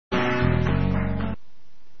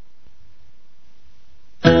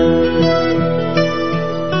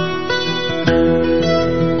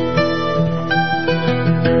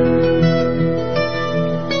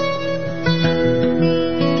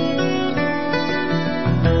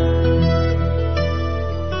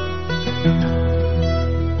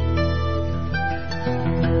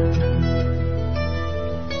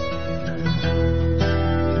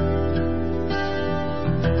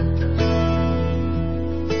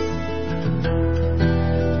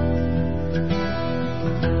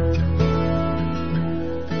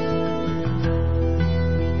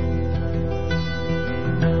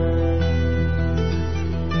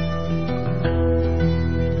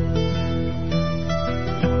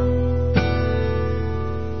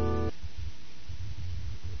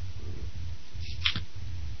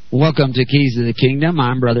Welcome to Keys of the Kingdom.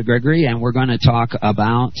 I'm Brother Gregory, and we're going to talk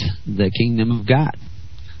about the Kingdom of God.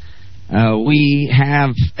 We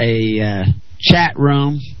have a chat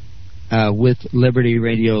room with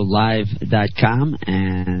LibertyRadioLive.com,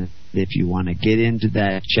 and if you want to get into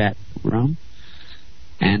that chat room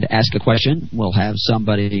and ask a question, we'll have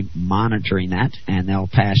somebody monitoring that, and they'll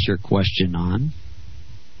pass your question on.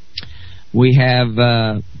 We have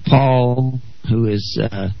Paul, who is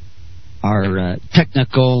our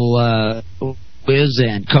technical whiz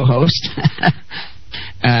and co-host.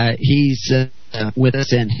 He's with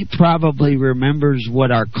us, and he probably remembers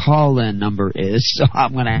what our call-in number is, so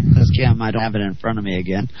I'm going to ask him. I don't have it in front of me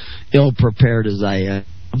again, ill-prepared as I am.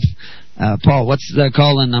 Paul, what's the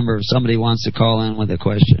call-in number if somebody wants to call in with a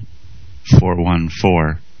question?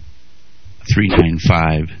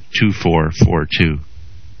 414-395-2442.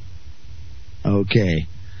 Okay.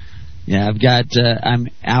 Yeah, I'm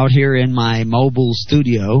out here in my mobile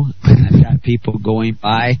studio, and I've got people going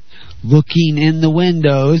by, looking in the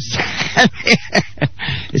windows.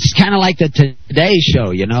 It's kind of like the Today Show,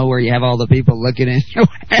 you know, where you have all the people looking in your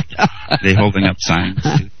window. They holding up signs?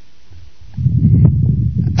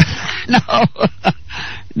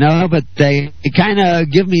 No, but they kind of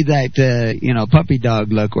give me that, puppy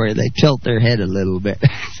dog look where they tilt their head a little bit.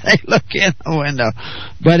 They look in the window.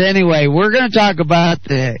 But anyway, we're going to talk about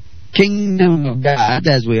the Kingdom of God,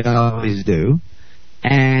 as we always do,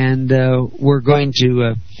 and we're going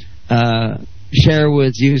to share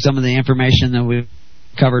with you some of the information that we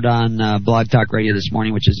covered on Blog Talk Radio this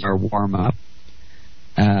morning, which is our warm-up.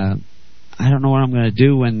 I don't know what I'm going to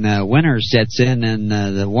do when winter sets in and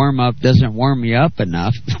the warm-up doesn't warm me up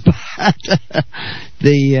enough.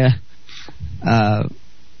 But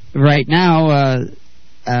right now,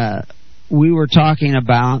 we were talking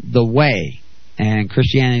about the way. And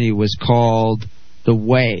Christianity was called the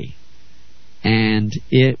way. And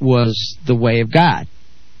it was the way of God,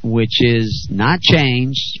 which is not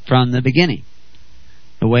changed from the beginning.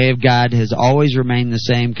 The way of God has always remained the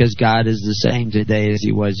same because God is the same today as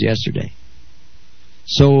He was yesterday.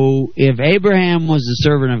 So if Abraham was the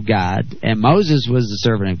servant of God, and Moses was the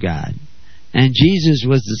servant of God, and Jesus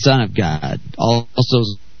was the Son of God, also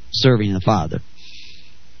serving the Father,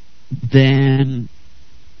 then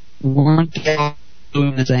weren't they all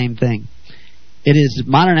doing the same thing? It is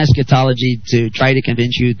modern eschatology to try to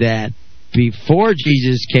convince you that before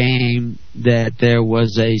Jesus came, that there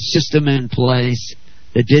was a system in place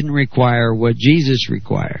that didn't require what Jesus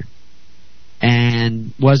required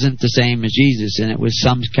and wasn't the same as Jesus, and it was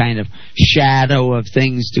some kind of shadow of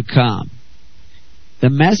things to come.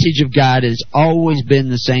 The message of God has always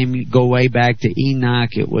been the same. You go way back to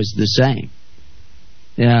Enoch, it was the same.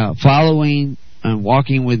 Following and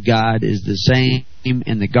walking with God is the same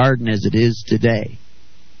in the garden as it is today.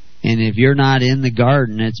 And if you're not in the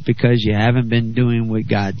garden, it's because you haven't been doing what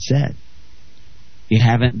God said. You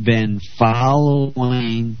haven't been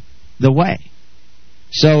following the way.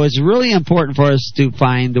 So it's really important for us to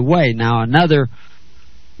find the way. Now, another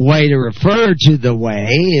way to refer to the way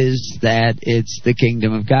is that it's the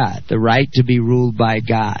kingdom of God, the right to be ruled by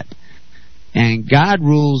God. And God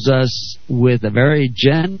rules us with a very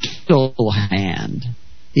gentle hand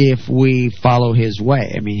if we follow His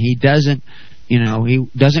way. I mean, He doesn't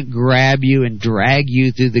grab you and drag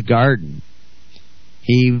you through the garden.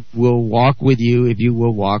 He will walk with you if you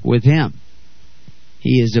will walk with Him.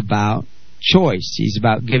 He is about choice. He's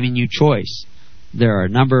about giving you choice. There are a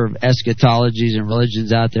number of eschatologies and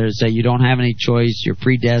religions out there that say you don't have any choice, you're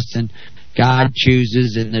predestined, God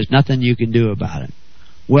chooses, and there's nothing you can do about it.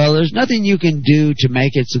 Well, there's nothing you can do to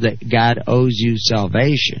make it so that God owes you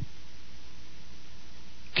salvation,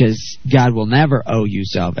 because God will never owe you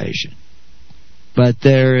salvation. But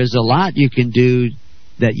there is a lot you can do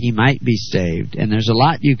that you might be saved, and there's a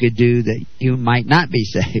lot you could do that you might not be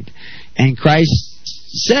saved. And Christ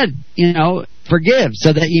said, forgive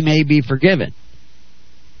so that you may be forgiven.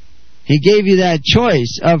 He gave you that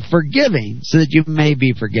choice of forgiving so that you may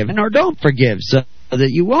be forgiven, or don't forgive so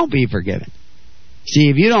that you won't be forgiven. See,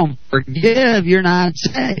 if you don't forgive, you're not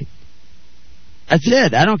saved. That's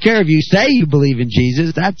it. I don't care if you say you believe in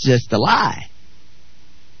Jesus. That's just a lie.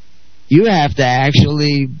 You have to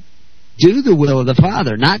actually do the will of the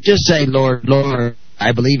Father. Not just say, Lord, Lord,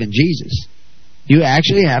 I believe in Jesus. You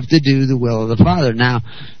actually have to do the will of the Father. Now,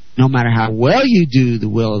 no matter how well you do the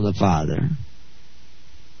will of the Father,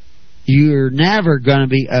 you're never going to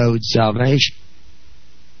be owed salvation.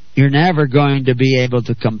 You're never going to be able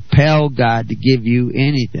to compel God to give you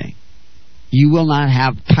anything. You will not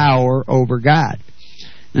have power over God.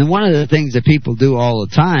 And one of the things that people do all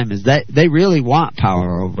the time is that they really want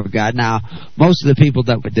power over God. Now, most of the people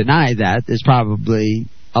that would deny that is probably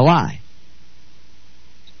a lie.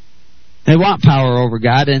 They want power over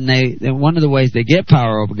God, and one of the ways they get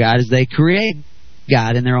power over God is they create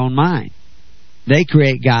God in their own mind. They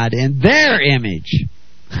create God in their image.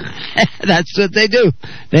 That's what they do.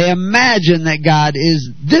 They imagine that God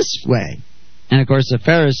is this way. And of course the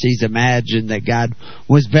Pharisees imagined that God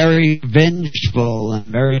was very vengeful and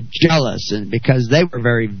very jealous, and because they were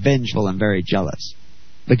very vengeful and very jealous.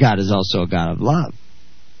 But God is also a God of love.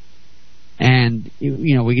 And,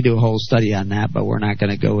 we could do a whole study on that, but we're not going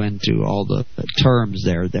to go into all the terms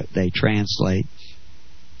there that they translate.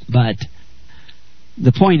 But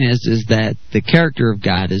the point is that the character of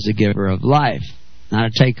God is a giver of life, not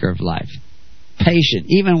a taker of life. Patient.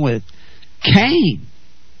 Even with Cain,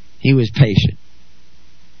 he was patient.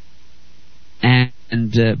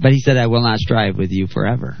 But he said, I will not strive with you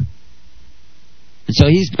forever. And so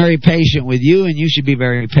he's very patient with you, and you should be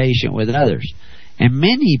very patient with others. And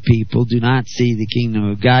many people do not see the kingdom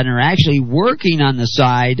of God and are actually working on the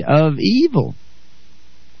side of evil.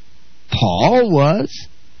 Paul was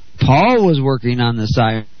working on the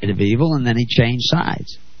side of evil, and then he changed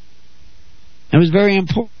sides. It was very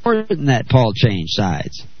important that Paul changed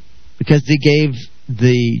sides, because he gave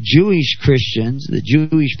the Jewish Christians, the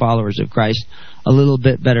Jewish followers of Christ, a little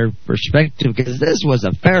bit better perspective, because this was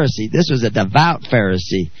a Pharisee. This was a devout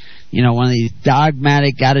Pharisee. One of these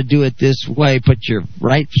dogmatic, got to do it this way, put your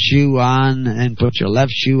right shoe on and put your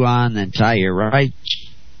left shoe on, then tie your right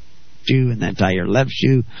shoe and then tie your left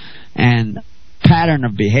shoe. And pattern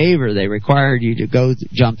of behavior, they required you to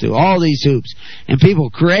jump through all these hoops. And people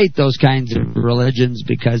create those kinds of religions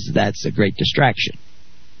because that's a great distraction.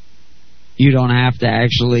 You don't have to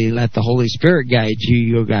actually let the Holy Spirit guide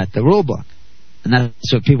you. You got the rule book. And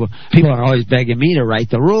that's what people are always begging me to write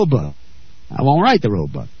the rule book. I won't write the rule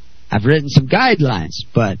book. I've written some guidelines,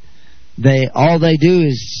 but all they do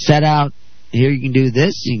is set out, here you can do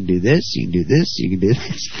this, you can do this, you can do this, you can do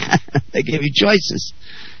this. They give you choices.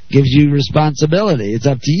 Gives you responsibility. It's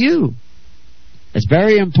up to you. It's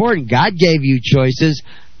very important. God gave you choices.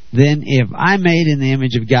 Then if I'm made in the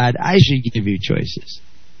image of God, I should give you choices.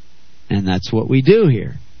 And that's what we do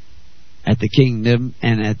here at the kingdom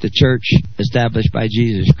and at the church established by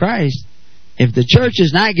Jesus Christ. If the church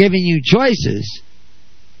is not giving you choices,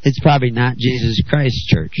 it's probably not Jesus Christ's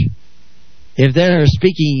church. If they're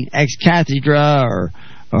speaking ex cathedra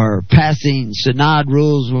or passing synod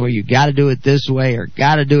rules where you got to do it this way or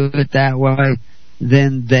got to do it that way,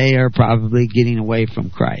 then they are probably getting away from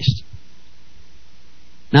Christ.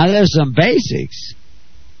 Now there's some basics.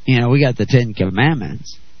 We got the 10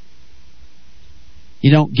 Commandments.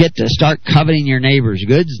 You don't get to start coveting your neighbor's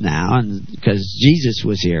goods now, and because Jesus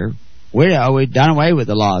was here. We've done away with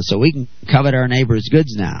the law, so we can covet our neighbor's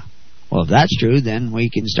goods now. Well, if that's true, then we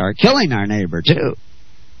can start killing our neighbor too.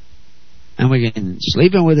 And we can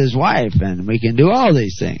sleep in with his wife, and we can do all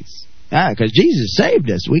these things. Yeah, because Jesus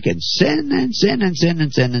saved us. We can sin and sin and sin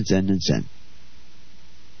and sin and sin and sin.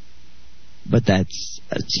 But that's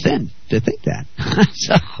a sin to think that.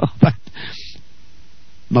 But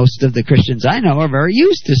most of the Christians I know are very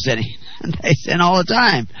used to sinning. They sin all the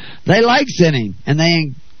time. They like sinning, and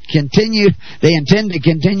they intend to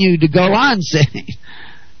continue to go on sinning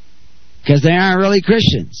because they aren't really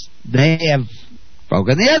Christians. They have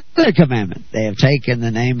broken the other commandment. They have taken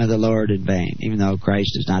the name of the Lord in vain, even though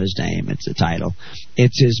Christ is not his name, it's a title.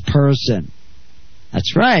 It's his person.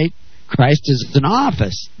 That's right. Christ is an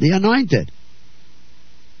office, the anointed.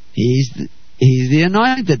 He's the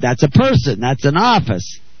anointed. That's a person. That's an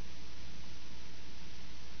office.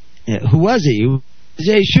 Who was he? He was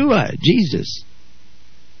Yeshua, Jesus.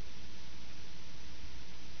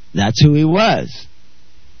 That's who he was.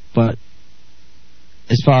 But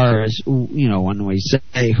as far as, when we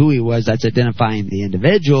say who he was, that's identifying the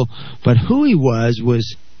individual. But who he was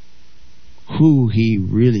who he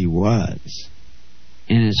really was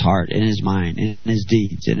in his heart, in his mind, in his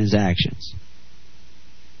deeds, in his actions.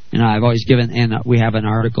 I've always given, and we have an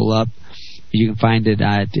article up. You can find it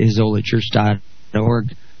at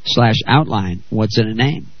hisholychurch.org/outline. What's in a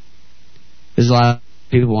name? There's a lot of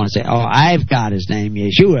people want to say, I've got his name,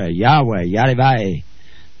 Yeshua, Yahweh, Yadivai,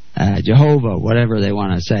 Jehovah, whatever they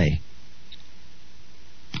want to say.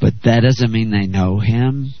 But that doesn't mean they know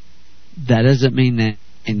him. That doesn't mean that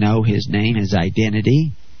they know his name, his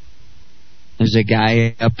identity. There's a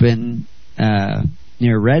guy up in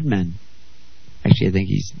near Redmond. Actually, I think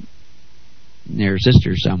he's near his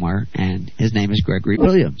sister somewhere, and his name is Gregory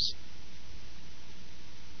Williams.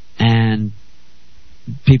 And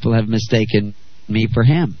people have mistaken me for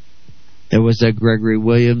him. There was a Gregory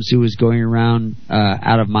Williams who was going around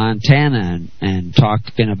out of Montana and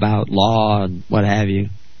talking about law and what have you.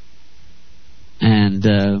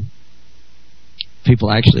 And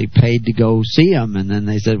people actually paid to go see him, and then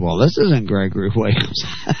they said, well, this isn't Gregory Williams.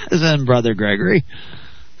 This isn't Brother Gregory.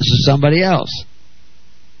 This is somebody else.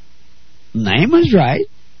 Name was right,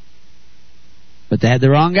 but they had the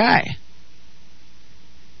wrong guy.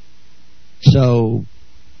 So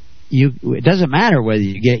it doesn't matter whether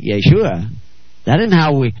you get Yeshua. That isn't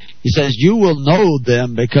how he says, you will know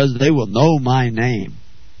them because they will know my name.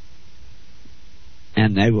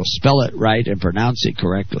 And they will spell it right and pronounce it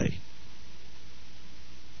correctly.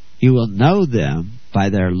 You will know them by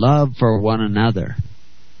their love for one another.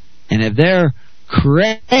 And if they're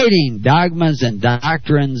creating dogmas and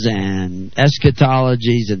doctrines and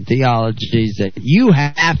eschatologies and theologies that you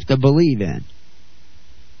have to believe in,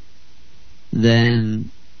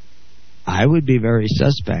 then I would be very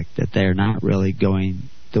suspect that they're not really going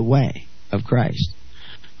the way of Christ.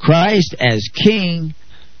 Christ as king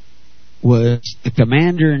was the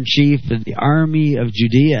commander-in-chief of the army of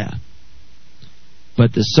Judea.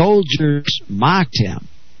 But the soldiers mocked him.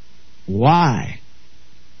 Why?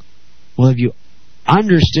 Well, if you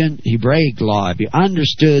understood Hebraic law, if you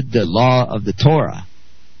understood the law of the Torah,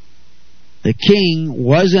 the king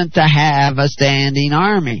wasn't to have a standing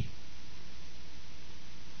army.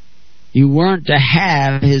 You weren't to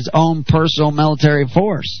have his own personal military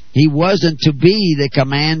force. He wasn't to be the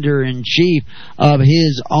commander-in-chief of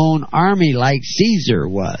his own army like Caesar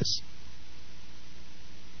was.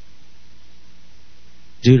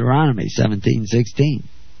 Deuteronomy 17:16.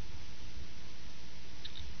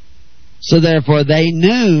 So therefore they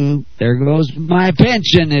knew, there goes my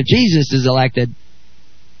pension if Jesus is elected,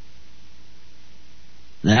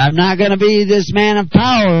 that I'm not going to be this man of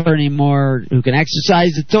power anymore who can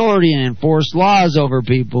exercise authority and enforce laws over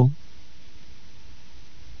people.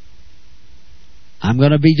 I'm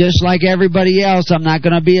going to be just like everybody else. I'm not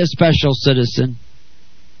going to be a special citizen.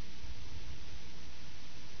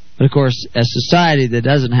 But of course, a society that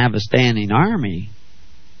doesn't have a standing army,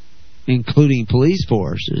 including police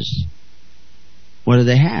forces, what do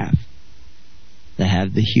they have? They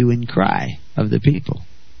have the hue and cry of the people.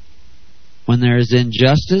 When there is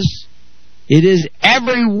injustice, it is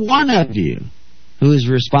every one of you who is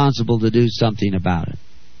responsible to do something about it.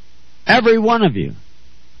 Every one of you.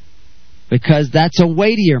 Because that's a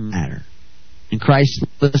weightier matter. And Christ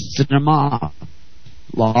listed them off.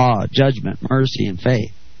 Law, judgment, mercy, and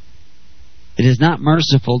faith. It is not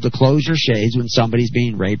merciful to close your shades when somebody's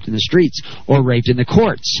being raped in the streets or raped in the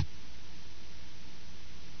courts.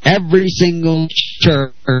 Every single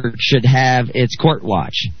church should have its court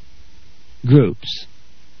watch groups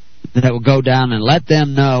that will go down and let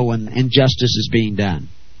them know when injustice is being done.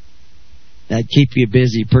 That'd keep you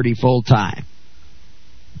busy pretty full time.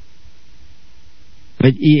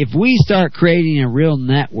 But if we start creating a real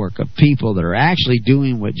network of people that are actually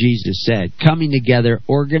doing what Jesus said, coming together,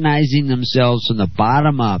 organizing themselves from the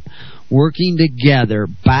bottom up, working together,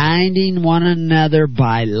 binding one another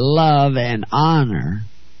by love and honor,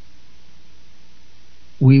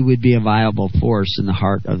 we would be a viable force in the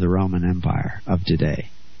heart of the Roman Empire of today.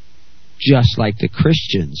 Just like the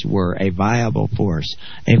Christians were a viable force,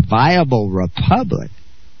 a viable republic.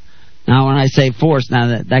 Now, when I say force,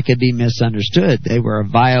 now that could be misunderstood. They were a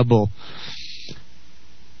viable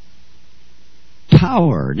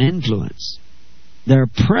power and influence. Their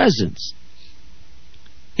presence.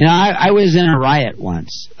 You know, I was in a riot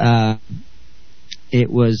once.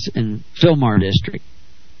 It was in Fillmore District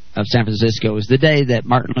of San Francisco. It was the day that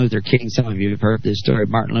Martin Luther King, some of you have heard this story,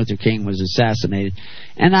 Martin Luther King was assassinated.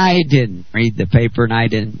 And I didn't read the paper and I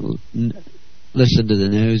didn't listen to the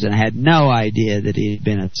news, and I had no idea that he had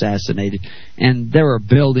been assassinated. And there were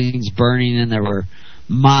buildings burning and there were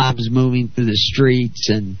mobs moving through the streets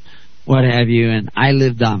and what have you. And I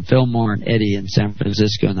lived on Fillmore and Eddy in San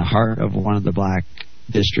Francisco in the heart of one of the black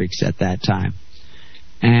districts at that time.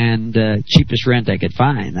 And cheapest rent I could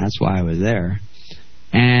find. That's why I was there.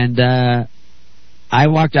 And I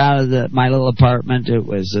walked out of my little apartment. It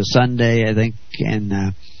was a Sunday, I think,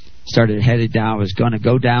 and started headed down. I was going to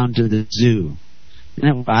go down to the zoo.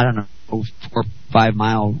 And I don't know, 4 or 5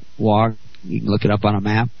 mile walk. You can look it up on a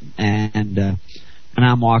map. And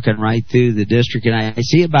I'm walking right through the district, and I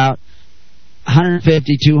see about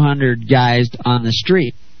 150, 200 guys on the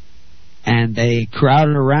street. And they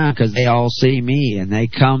crowded around because they all see me, and they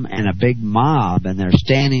come in a big mob, and they're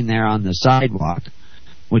standing there on the sidewalk,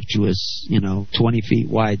 which was, 20 feet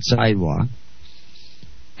wide sidewalk.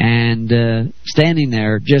 And standing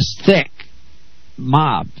there, just thick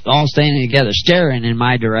mob, all standing together, staring in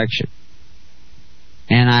my direction.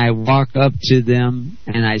 And I walk up to them,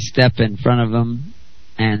 and I step in front of them,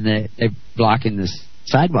 and they're blocking the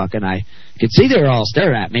sidewalk. And I could see they were all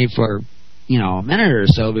staring at me for, a minute or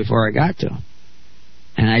so before I got to him.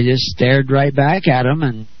 And I just stared right back at him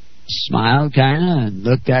and smiled kind of and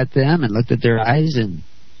looked at them and looked at their eyes and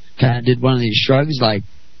kind of did one of these shrugs like,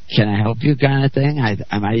 can I help you kind of thing.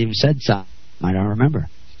 I might even said something. I don't remember.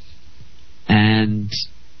 And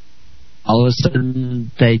all of a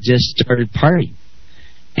sudden they just started partying.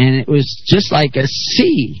 And it was just like a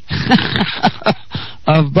sea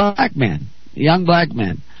of black men, young black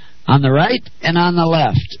men, on the right and on the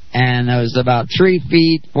left. And there was about 4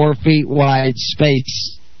 feet wide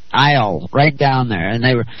space aisle right down there. And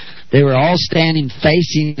they were all standing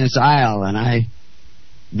facing this aisle. And I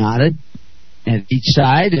nodded at each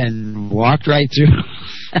side and walked right through.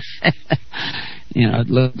 It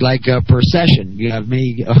looked like a procession. You have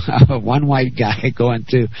me, one white guy going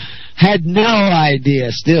through. Had no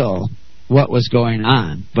idea still what was going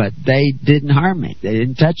on, but they didn't harm me. They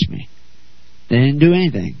didn't touch me. They didn't do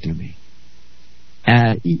anything to me.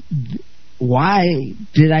 Why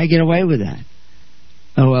did I get away with that?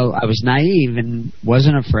 Oh, well, I was naive and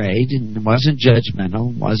wasn't afraid and wasn't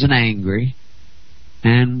judgmental, wasn't angry,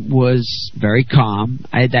 and was very calm.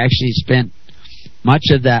 I had actually spent much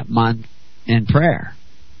of that month in prayer.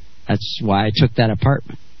 That's why I took that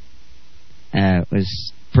apartment. It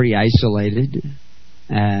was pretty isolated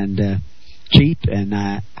and cheap, and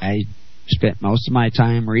I spent most of my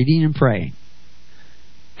time reading and praying.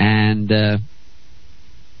 And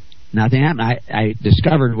nothing happened. I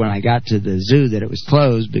discovered when I got to the zoo that it was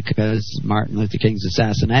closed because Martin Luther King's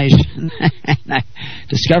assassination. And I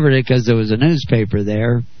discovered it because there was a newspaper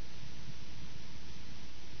there.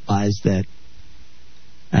 I realized that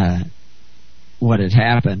what had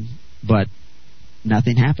happened, but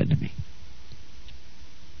nothing happened to me.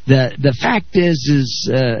 The fact is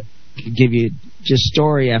I can give you just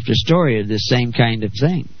story after story of this same kind of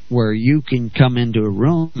thing, where you can come into a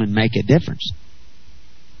room and make a difference.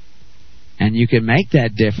 And you can make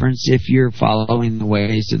that difference if you're following the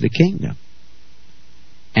ways of the kingdom.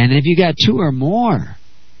 And if you got 2 or more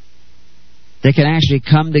that can actually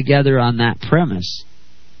come together on that premise,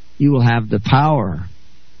 you will have the power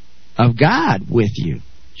of God with you.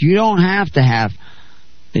 You don't have to have,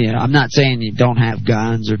 I'm not saying you don't have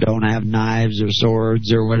guns or don't have knives or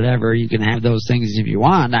swords or whatever. You can have those things if you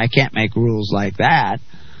want. I can't make rules like that.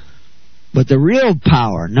 But the real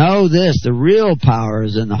power, know this, the real power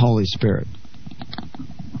is in the Holy Spirit.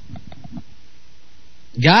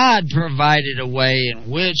 God provided a way in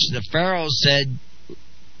which the Pharaoh said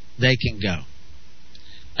they can go.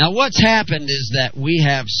 Now what's happened is that we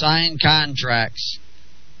have signed contracts.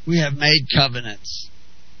 We have made covenants.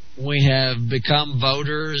 We have become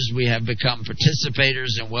voters. We have become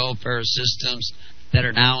participators in welfare systems that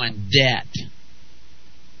are now in debt.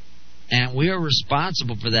 And we are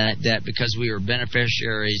responsible for that debt because we are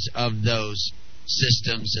beneficiaries of those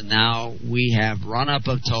systems. And now we have run up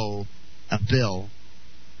a bill,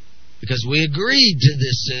 because we agreed to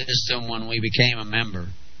this system when we became a member,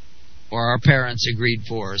 or our parents agreed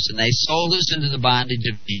for us, and they sold us into the bondage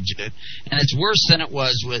of Egypt. And it's worse than it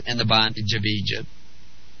was in the bondage of Egypt.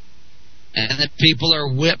 And the people are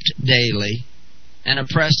whipped daily and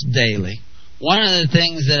oppressed daily. One of the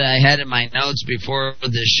things that I had in my notes before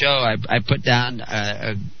this show, I put down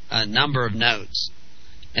a number of notes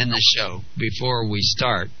in the show before we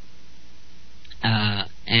start.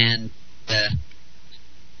 And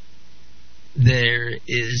there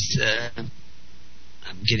is... I'm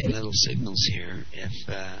getting little signals here.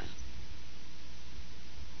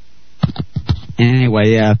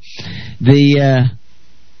 Anyway,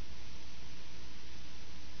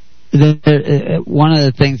 one of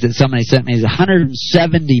the things that somebody sent me is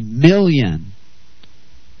 170 million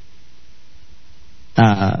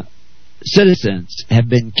citizens have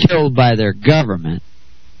been killed by their government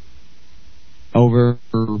over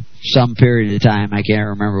some period of time. I can't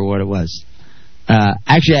remember what it was.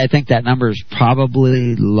 Actually, I think that number is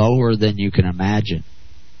probably lower than you can imagine.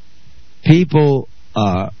 People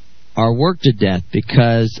are worked to death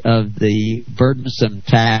because of the burdensome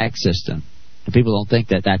tax system. And people don't think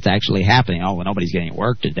that that's actually happening. Oh, well, nobody's getting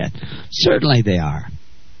worked to death. Certainly they are.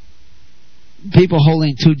 People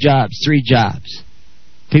holding 2 jobs, 3 jobs.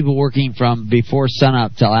 People working from before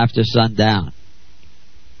sunup till after sundown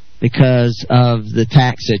because of the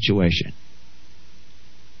tax situation.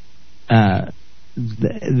 The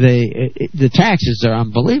taxes are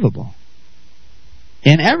unbelievable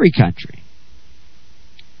in every country.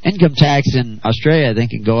 Income tax in Australia, I think,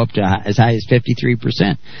 can go up to as high as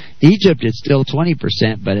 53%. Egypt, it's still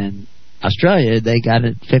 20%, but in Australia, they got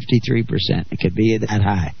it 53%. It could be that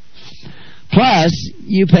high. Plus,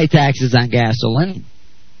 you pay taxes on gasoline,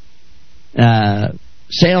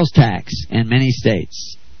 sales tax in many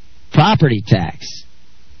states, property tax.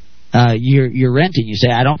 You're renting. You say,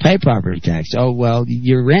 I don't pay property tax. Oh, well,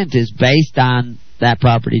 your rent is based on that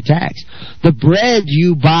property tax. The bread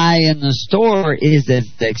you buy in the store is as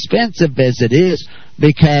expensive as it is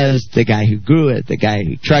because the guy who grew it, the guy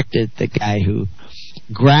who trucked it, the guy who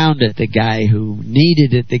ground it, the guy who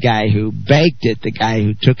kneaded it, the guy who baked it, the guy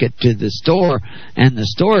who took it to the store, and the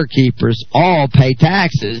storekeepers all pay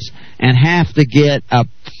taxes and have to get a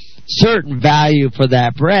certain value for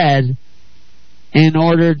that bread in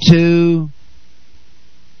order to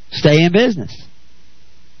stay in business.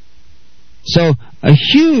 So a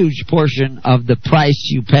huge portion of the price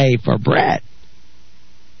you pay for bread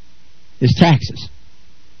is taxes.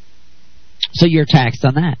 So you're taxed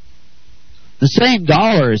on that. The same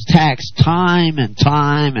dollar is taxed time and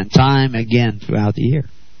time and time again throughout the year.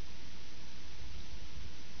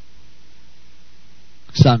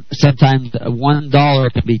 Sometimes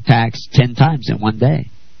 $1 can be taxed 10 times in one day.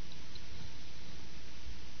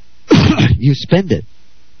 You spend it.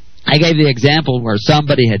 I gave the example where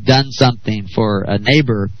somebody had done something for a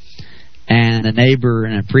neighbor, and the neighbor,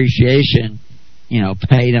 in appreciation,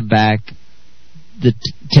 paid him back the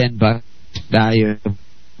 $10 value of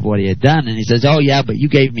what he had done. And he says, "Oh yeah, but you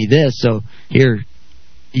gave me this, so here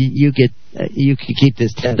you can keep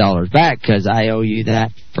this $10 back because I owe you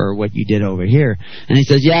that for what you did over here." And he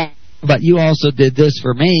says, "Yeah, but you also did this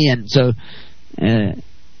for me, and so."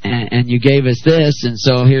 And you gave us this, and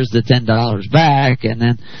so here's the $10 back, and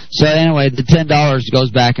then so anyway, the $10 goes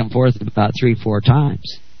back and forth about 3-4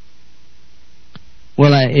 times.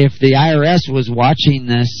 Well, if the IRS was watching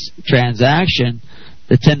this transaction,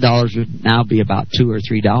 the $10 would now be about $2 or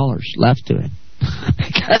 $3 left to it,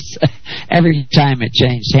 because every time it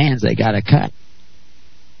changed hands, they got a cut.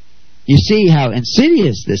 You see how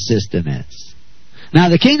insidious this system is. Now,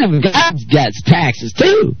 the kingdom of God gets taxes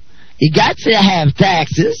too. You got to have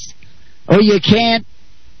taxes, or you can't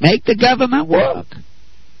make the government work.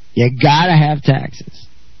 You got to have taxes.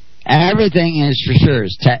 Everything is for sure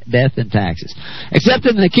is death and taxes. Except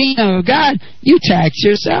in the kingdom of God, you tax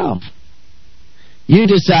yourself. You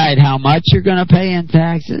decide how much you're going to pay in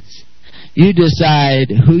taxes. You decide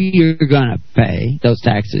who you're going to pay those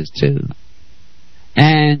taxes to.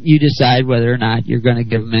 And you decide whether or not you're going to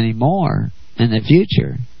give them any more in the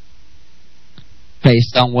future,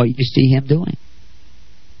 based on what you see him doing.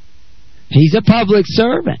 He's a public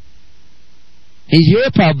servant. He's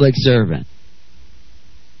your public servant.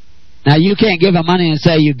 Now, you can't give him money and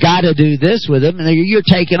say, you got to do this with him, and you're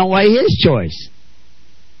taking away his choice.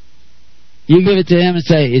 You give it to him and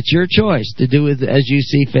say, it's your choice to do with as you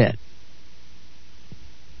see fit.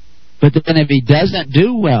 But then if he doesn't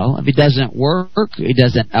do well, if he doesn't work, he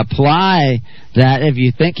doesn't apply that, if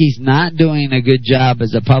you think he's not doing a good job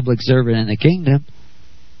as a public servant in the kingdom,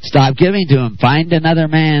 stop giving to him. Find another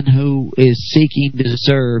man who is seeking to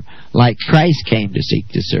serve like Christ came to seek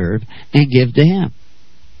to serve, and give to him.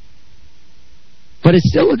 But it's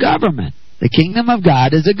still a government. The kingdom of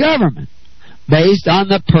God is a government based on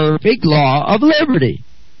the perfect law of liberty.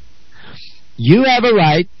 You have a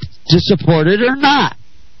right to support it or not.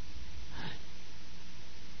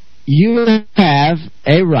 You have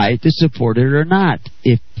a right to support it or not.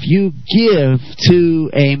 If you give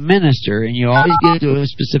to a minister, and you always give to a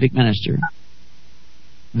specific minister,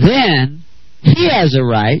 then he has a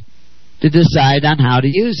right to decide on how to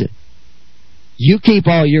use it. You keep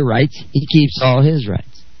all your rights, he keeps all his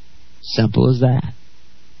rights. Simple as that.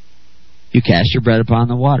 You cast your bread upon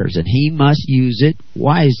the waters, and he must use it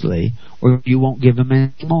wisely, or you won't give him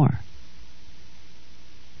any more.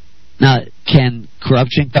 Now, can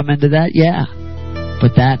corruption come into that? Yeah.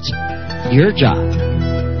 But that's your job.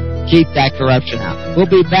 Keep that corruption out. We'll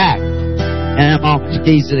be back in a moment.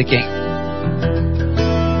 Keys to the Kingdom.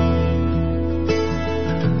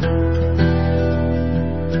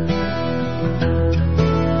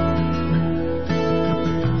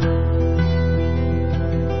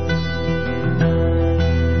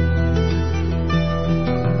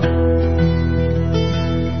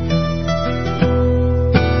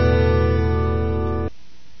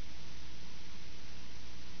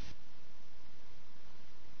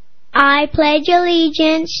 I pledge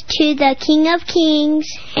allegiance to the King of Kings,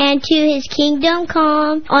 and to his kingdom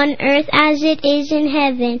come, on earth as it is in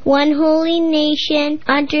heaven, one holy nation,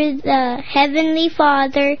 under the Heavenly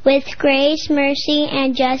Father, with grace, mercy,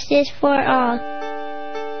 and justice for all.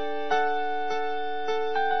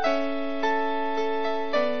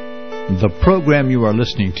 The program you are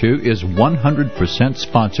listening to is 100%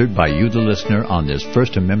 sponsored by you, the listener, on this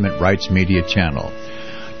First Amendment Rights Media channel.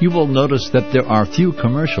 You will notice that there are few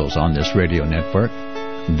commercials on this radio network.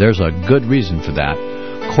 There's a good reason for that.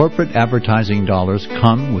 corporate advertising dollars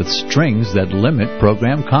come with strings that limit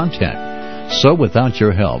program content. So without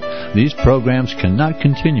your help, these programs cannot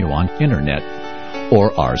continue on Internet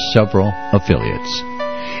or our several affiliates.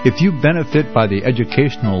 If you benefit by the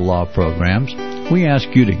educational law programs, we ask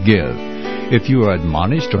you to give. If you are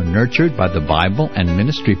admonished or nurtured by the Bible and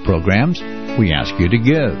ministry programs, we ask you to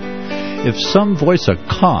give. If some voice a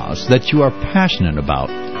cause that you are passionate about,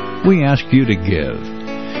 we ask you to give.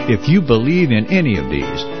 If you believe in any of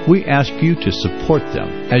these, we ask you to support them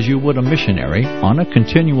as you would a missionary on a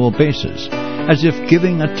continual basis, as if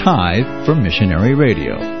giving a tithe for missionary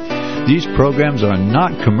radio. These programs are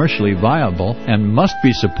not commercially viable and must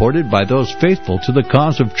be supported by those faithful to the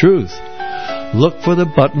cause of truth. Look for the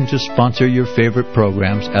button to sponsor your favorite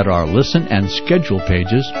programs at our listen and schedule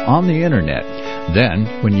pages on the Internet. Then,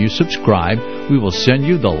 when you subscribe, we will send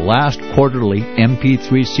you the last quarterly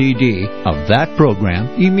MP3 CD of that program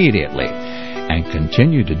immediately, and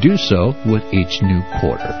continue to do so with each new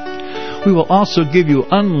quarter. We will also give you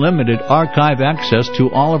unlimited archive access to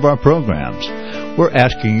all of our programs. We're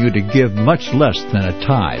asking you to give much less than a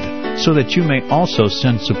tithe, so that you may also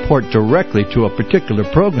send support directly to a particular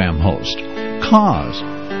program host, cause,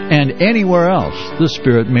 and anywhere else the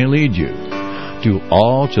Spirit may lead you. Do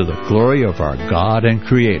all to the glory of our God and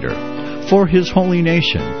Creator, for His holy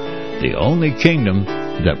nation, the only kingdom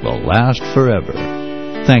that will last forever.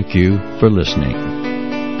 Thank you for listening.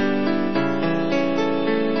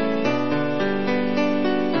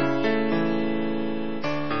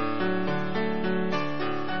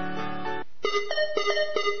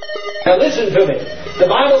 Now listen to me. The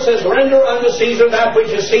Bible says, render unto Caesar that which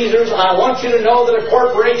is Caesar's. I want you to know that a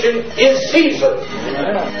corporation is Caesar.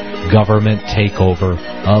 Government takeover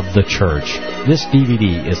of the church. This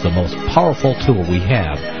DVD is the most powerful tool we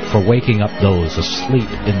have for waking up those asleep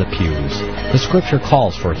in the pews. The Scripture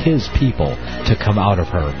calls for His people to come out of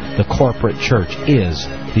her. The corporate church is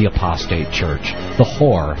the apostate church, the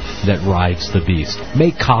whore that rides the beast.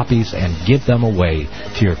 Make copies and give them away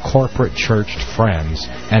to your corporate churched friends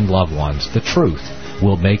and loved ones. The truth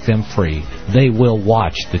will make them free. They will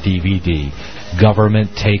watch the DVD,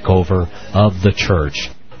 Government Takeover of the Church.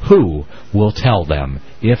 Who will tell them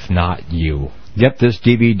if not you? Get this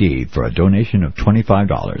DVD for a donation of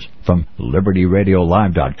 $25 from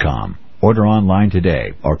LibertyRadioLive.com. Order online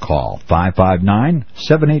today or call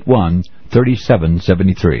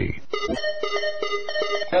 559-781-3773.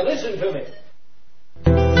 Now listen to me.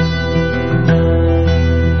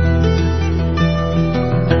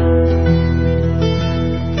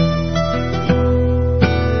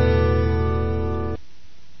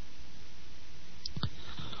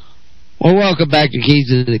 Well, welcome back to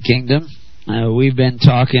Keys of the Kingdom. We've been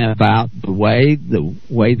talking about the way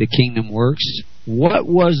the kingdom works. What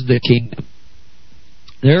was the kingdom?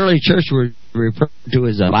 The early church were referred to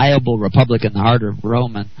as a viable republic in the heart of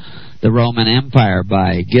the Roman Empire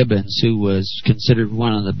by Gibbons, who was considered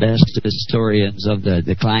one of the best historians of the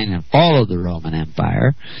decline and fall of the Roman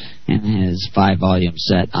Empire, in his 5-volume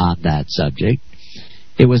set on that subject.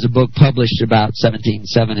 It was a book published about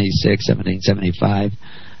 1776, 1775.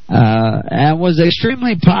 And was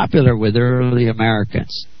extremely popular with early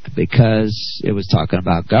Americans because it was talking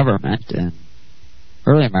about government, and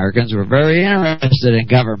early Americans were very interested in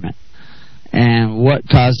government and what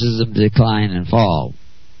causes them to decline and fall.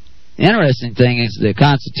 The interesting thing is the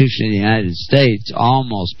Constitution of the United States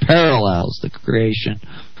almost parallels the creation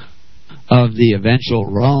of the eventual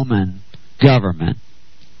Roman government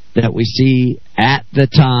that we see at the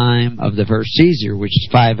time of the first Caesar, which is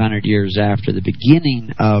 500 years after the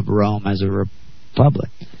beginning of Rome as a republic.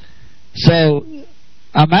 So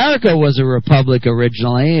America was a republic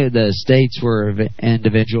originally. The states were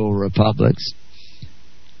individual republics.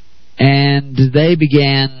 And they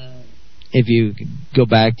began, if you go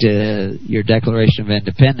back to your Declaration of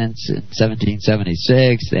Independence in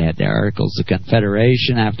 1776, they had the Articles of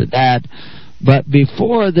Confederation after that. But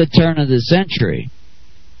before the turn of the century,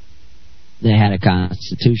 they had a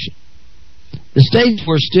constitution. The states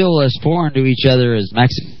were still as foreign to each other as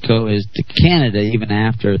Mexico is to Canada, even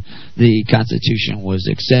after the Constitution was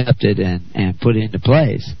accepted and put into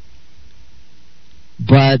place.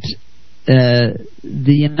 But the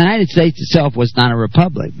United States itself was not a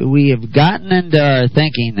republic. But we have gotten into our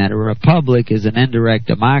thinking that a republic is an indirect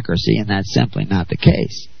democracy, and that's simply not the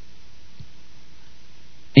case.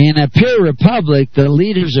 In a pure republic, the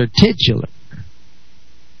leaders are titular.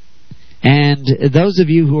 And those of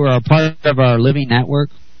you who are a part of our Living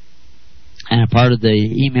Network and a part of the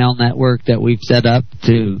email network that we've set up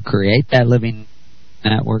to create that Living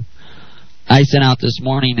Network, I sent out this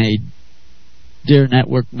morning a Dear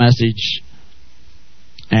Network message,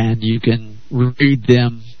 and you can read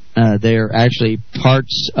them. They're actually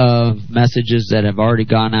parts of messages that have already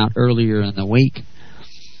gone out earlier in the week.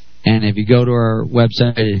 And if you go to our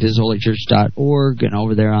website at hisholychurch.org, and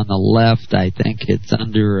over there on the left, I think it's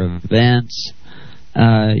under events,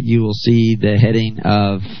 you will see the heading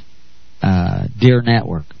of Dear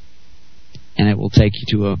Network. And it will take you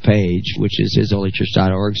to a page, which is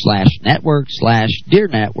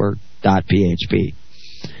hisholychurch.org/network/dearnetwork.php.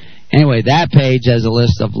 Anyway, that page has a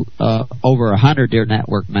list of over 100 Dear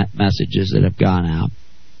Network messages that have gone out,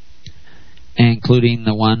 including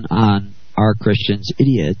the one on Are Christians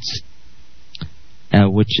Idiots,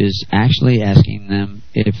 which is actually asking them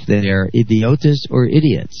if they're idiotas or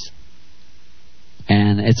idiots.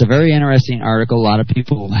 And it's a very interesting article. A lot of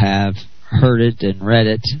people have heard it and read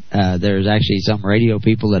it. There's actually some radio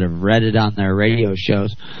people that have read it on their radio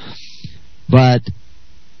shows. But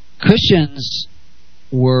Christians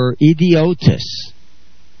were idiotas.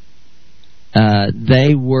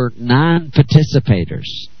 They were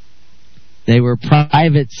non-participators. They were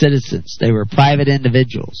private citizens. They were private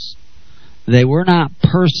individuals. They were not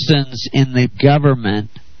persons in the government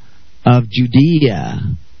of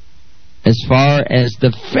Judea as far as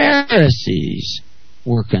the Pharisees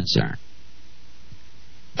were concerned.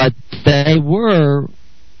 But they were,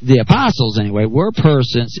 the apostles anyway, were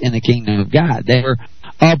persons in the kingdom of God. They were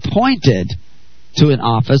appointed to an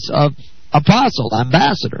office of apostle,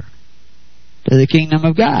 ambassador to the kingdom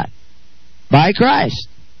of God by Christ.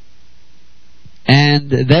 And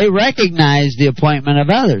they recognize the appointment of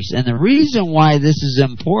others. And the reason why this is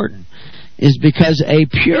important is because a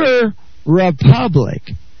pure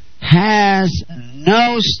republic has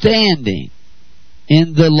no standing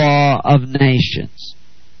in the law of nations.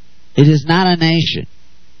 It is not a nation.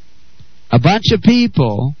 A bunch of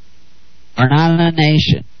people are not a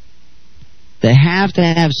nation. They have to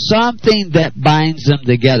have something that binds them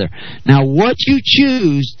together. Now, what you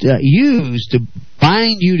choose to use to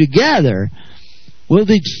bind you together will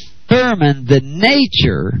determine the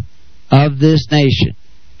nature of this nation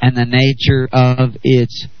and the nature of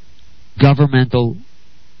its governmental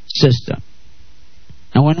system.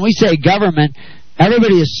 Now, when we say government,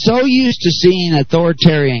 everybody is so used to seeing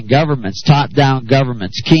authoritarian governments, top-down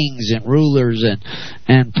governments, kings and rulers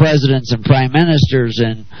and presidents and prime ministers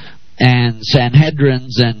and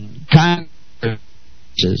Sanhedrins and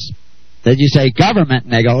Congresses, that you say government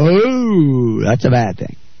and they go, ooh, that's a bad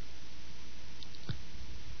thing.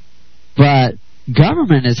 But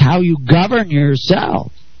government is how you govern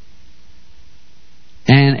yourself.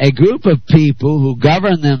 And a group of people who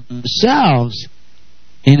govern themselves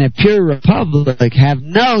in a pure republic have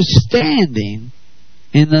no standing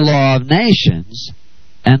in the law of nations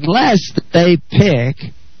unless they pick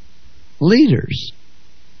leaders.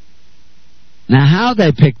 Now, how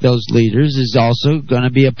they pick those leaders is also going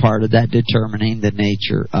to be a part of that determining the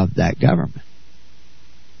nature of that government.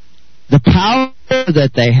 The power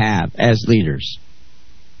that they have as leaders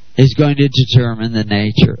is going to determine the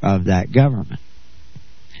nature of that government.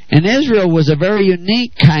 And Israel was a very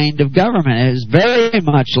unique kind of government. It was very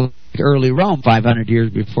much like early Rome, 500 years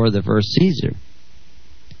before the first Caesar.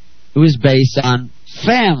 It was based on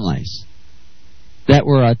families that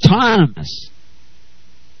were autonomous,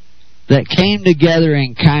 that came together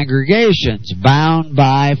in congregations bound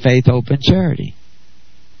by faith, hope, and charity.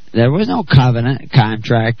 There was no covenant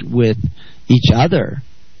contract with each other.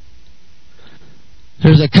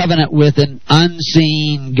 There's a covenant with an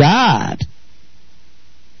unseen God.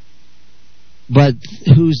 But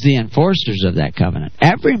who's the enforcers of that covenant?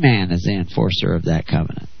 Every man is the enforcer of that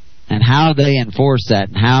covenant. And how they enforce that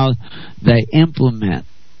and how they implement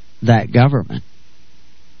that government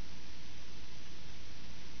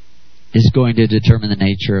is going to determine the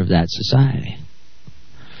nature of that society.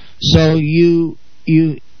 So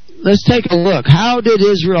let's take a look. How did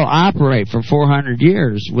Israel operate for 400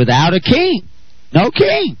 years without a king? No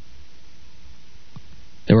king.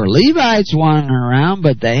 There were Levites wandering around,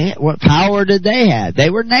 but what power did they have? They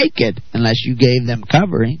were naked unless you gave them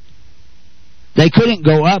covering. They couldn't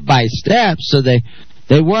go up by steps, so they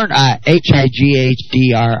weren't Highdr,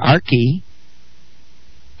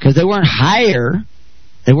 because they weren't higher.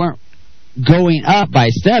 They weren't going up by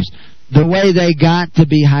steps. The way they got to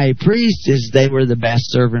be high priests is they were the best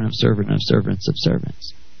servant of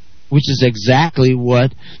servants, which is exactly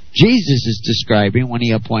what Jesus is describing when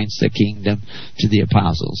he appoints the kingdom to the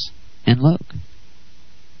apostles in Luke,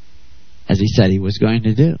 as he said he was going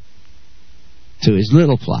to do to his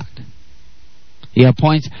little flock. He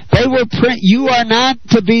appoints. You are not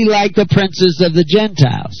to be like the princes of the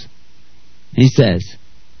Gentiles, he says.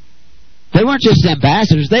 They weren't just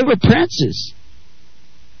ambassadors, they were princes.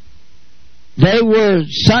 They were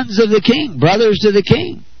sons of the king, brothers to the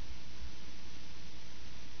king.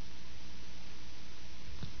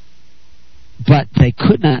 But they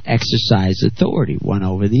could not exercise authority one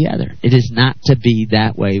over the other. It is not to be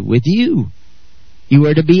that way with you. You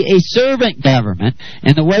are to be a servant government,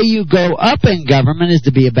 and the way you go up in government is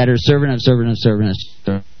to be a better servant of servants.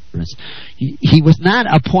 He was not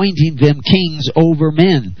appointing them kings over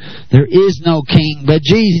men. There is no king but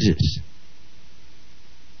Jesus.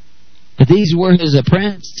 But these were his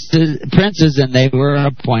princes, and they were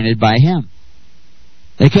appointed by him.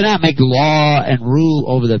 They could not make law and rule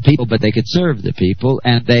over the people, but they could serve the people,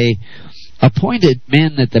 and they appointed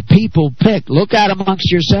men that the people picked. Look out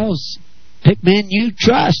amongst yourselves. Pick men you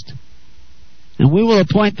trust, and we will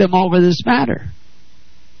appoint them over this matter.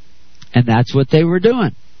 And that's what they were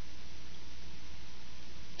doing.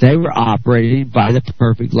 They were operating by the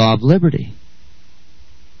perfect law of liberty.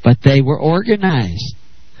 But they were organized.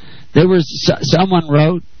 There was someone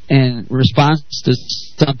wrote in response to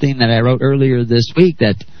something that I wrote earlier this week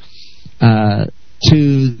that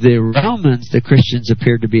to the Romans, the Christians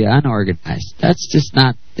appeared to be unorganized. That's just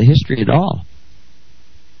not the history at all.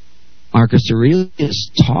 Marcus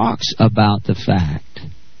Aurelius talks about the fact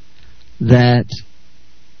that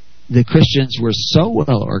the Christians were so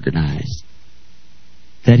well organized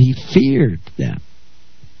that he feared them.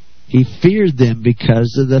 He feared them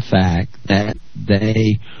because of the fact that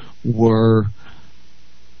they were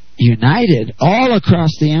united all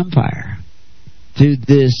across the empire through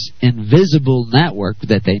this invisible network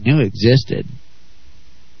that they knew existed.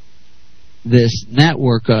 This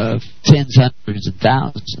network of tens, hundreds, and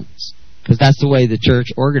thousands. Because that's the way the church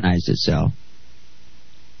organized itself.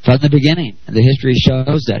 From the beginning, the history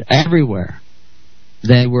shows that everywhere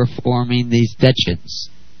they were forming these dechins,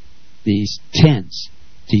 these tents,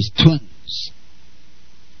 these tuns.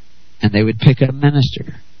 And they would pick a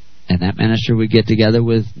minister. And that minister would get together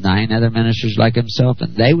with 9 other ministers like himself,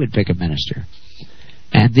 and they would pick a minister.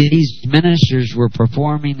 And these ministers were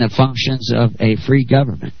performing the functions of a free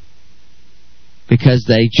government because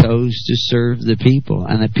they chose to serve the people.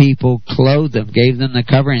 And the people clothed them, gave them the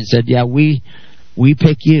covering, and said, yeah, we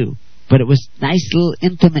pick you. But it was nice little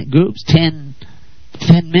intimate groups. 10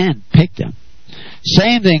 men picked them.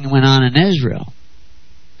 Same thing went on in Israel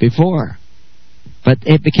before. But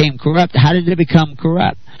it became corrupt. How did it become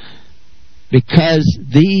corrupt? Because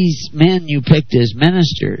these men you picked as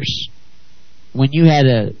ministers, when you had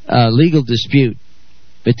a legal dispute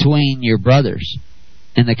between your brothers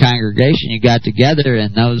in the congregation, you got together,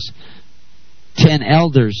 and those 10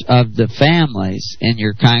 elders of the families in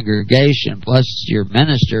your congregation, plus your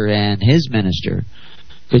minister and his minister,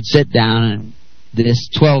 could sit down, and this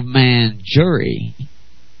 12-man jury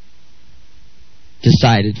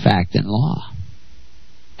decided fact and law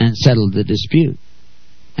and settled the dispute.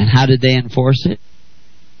 And how did they enforce it?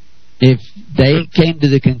 If they came to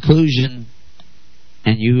the conclusion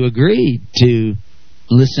and you agreed to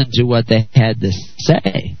listen to what they had to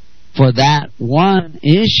say, for that one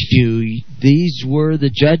issue, these were the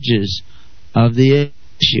judges of the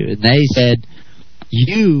issue. And they said,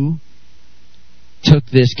 you took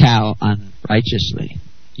this cow unrighteously.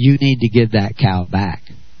 You need to give that cow back.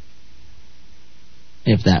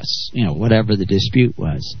 If that's, whatever the dispute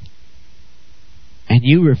was. And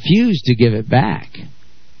you refused to give it back,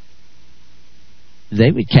 they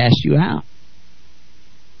would cast you out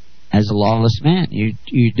as a lawless man.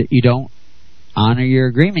 You don't honor your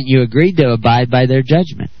agreement. You agreed to abide by their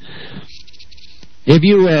judgment. If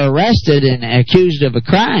you were arrested and accused of a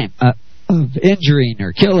crime, of injuring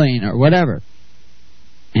or killing or whatever,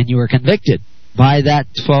 and you were convicted by that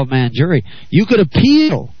 12-man jury, you could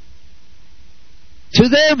appeal to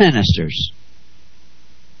their ministers.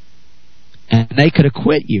 And they could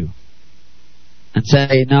acquit you and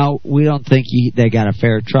say, no, we don't think they got a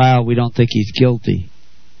fair trial. We don't think he's guilty.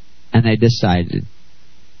 And they decided,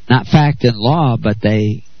 not fact and law, but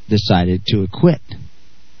they decided to acquit.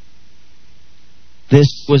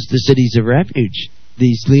 This was the cities of refuge.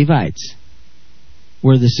 These Levites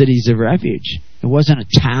were the cities of refuge. It wasn't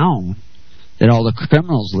a town that all the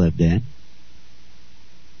criminals lived in.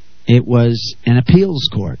 It was an appeals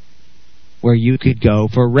court where you could go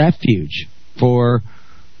for refuge, for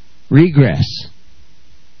regress.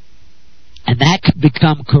 And that could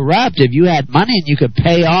become corrupt if you had money and you could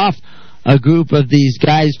pay off a group of these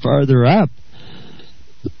guys farther up.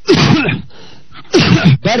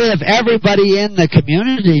 But if everybody in the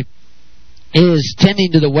community is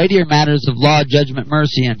tending to the weightier matters of law, judgment,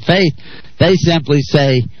 mercy, and faith, they simply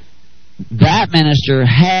say, that minister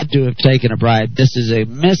had to have taken a bribe. This is a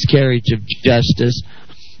miscarriage of justice.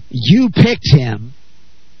 You picked him,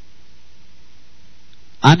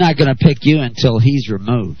 I'm not going to pick you until he's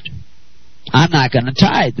removed. I'm not going to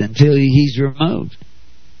tithe until he's removed.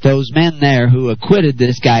 Those men there who acquitted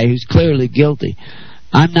this guy who's clearly guilty,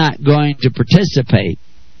 I'm not going to participate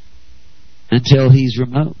until he's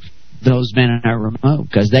removed. Those men are removed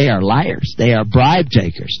because they are liars. They are bribe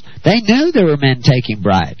takers. They knew there were men taking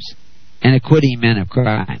bribes and acquitting men of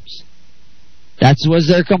crimes. That was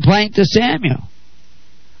their complaint to Samuel.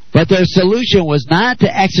 But their solution was not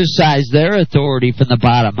to exercise their authority from the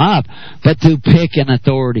bottom up, but to pick an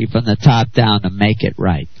authority from the top down to make it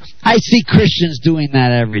right. I see Christians doing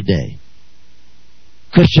that every day.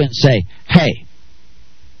 Christians say, hey,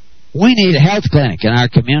 we need a health clinic in our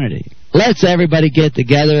community. Let's everybody get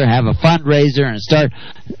together, have a fundraiser, and start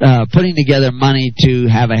putting together money to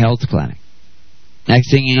have a health clinic.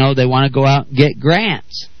 Next thing you know, they want to go out and get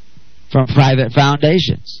grants from private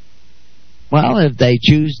foundations. Well, if they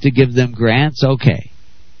choose to give them grants, okay.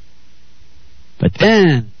 But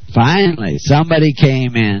then, finally, somebody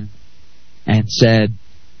came in and said,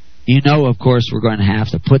 you know, of course, we're going to have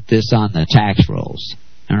to put this on the tax rolls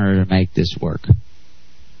in order to make this work.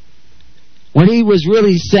 What he was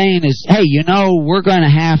really saying is, hey, you know, we're going to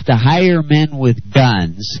have to hire men with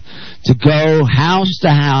guns to go house to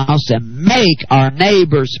house and make our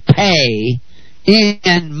neighbors pay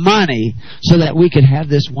in money so that we could have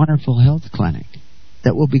this wonderful health clinic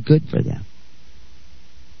that will be good for them.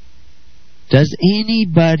 Does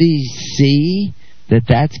anybody see that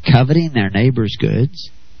that's coveting their neighbor's goods?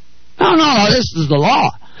 No, this is the law.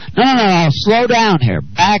 No, slow down here.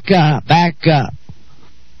 Back up.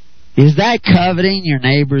 Is that coveting your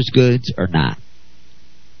neighbor's goods or not?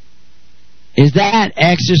 Is that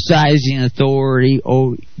exercising authority?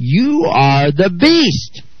 Oh, you are the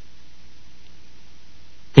beast.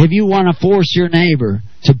 If you want to force your neighbor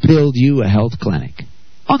to build you a health clinic.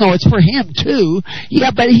 Oh no, it's for him too.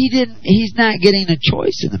 Yeah, but he's not getting a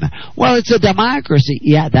choice in the matter. Well, it's a democracy.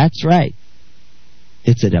 Yeah, that's right.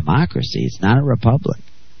 It's a democracy. It's not a republic.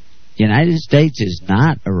 The United States is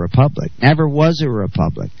not a republic. Never was a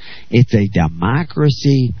republic. It's a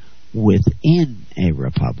democracy within a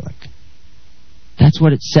republic. That's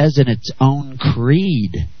what it says in its own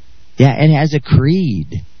creed. Yeah, it has a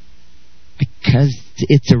creed. Because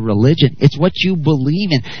it's a religion. It's what you believe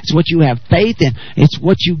in. It's what you have faith in. It's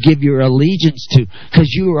what you give your allegiance to. Because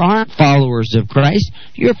you aren't followers of Christ.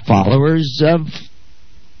 You're followers of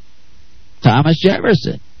Thomas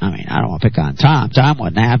Jefferson. I mean, I don't want to pick on Tom. Tom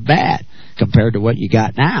wasn't half bad compared to what you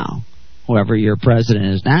got now. Whoever your president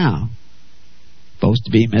is now. Supposed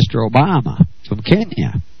to be Mr. Obama from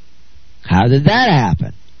Kenya. How did that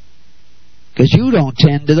happen? Because you don't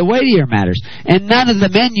tend to the weightier matters. And none of the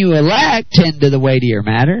men you elect tend to the weightier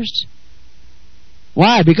matters.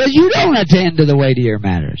 Why? Because you don't attend to the weightier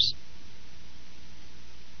matters.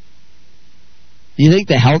 You think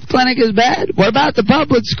the health clinic is bad? What about the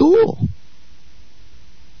public school?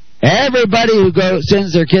 Everybody who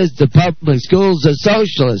sends their kids to public schools is a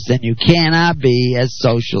socialist, and you cannot be a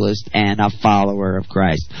socialist and a follower of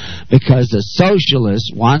Christ. Because the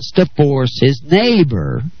socialist wants to force his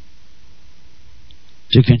neighbor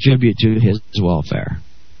to contribute to his welfare.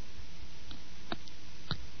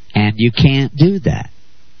 And you can't do that.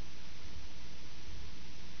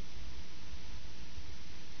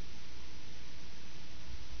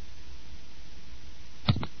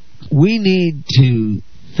 We need to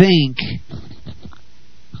think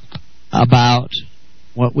about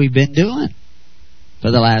what we've been doing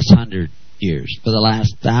for the last 100 years, for the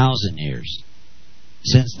last 1,000 years,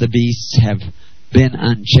 since the beasts have been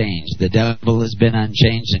unchanged. The devil has been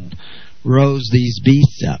unchanged and rose these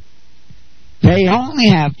beasts up. They only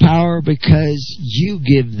have power because you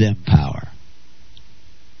give them power.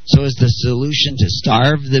 So is the solution to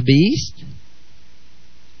starve the beast?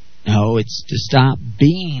 No, it's to stop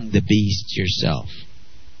being the beast yourself.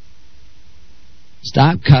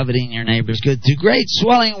 Stop coveting your neighbor's good. Through great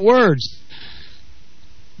swelling words,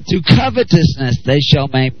 through covetousness, they shall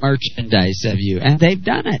make merchandise of you. And they've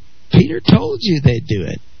done it. Peter told you they'd do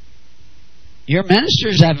it. Your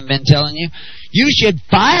ministers haven't been telling you. You should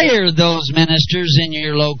fire those ministers in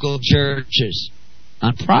your local churches.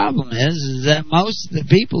 The problem is that most of the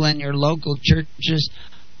people in your local churches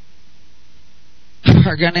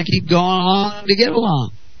are going to keep going along to get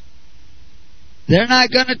along. They're not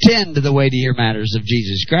going to tend to the weightier matters of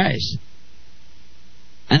Jesus Christ.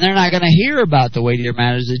 And they're not going to hear about the weightier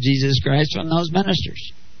matters of Jesus Christ from those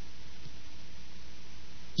ministers.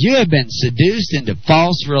 You have been seduced into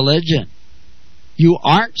false religion. You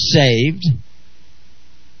aren't saved,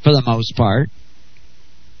 for the most part.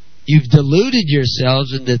 You've deluded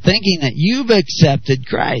yourselves into thinking that you've accepted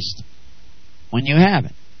Christ when you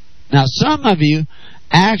haven't. Now, some of you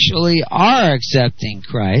actually are accepting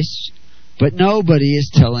Christ, but nobody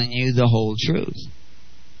is telling you the whole truth.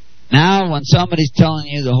 Now, when somebody's telling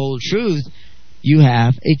you the whole truth, you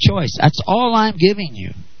have a choice. That's all I'm giving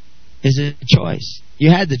you, is a choice. You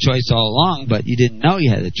had the choice all along, but you didn't know you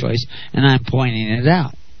had the choice, and I'm pointing it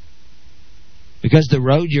out. Because the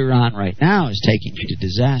road you're on right now is taking you to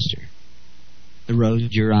disaster. The road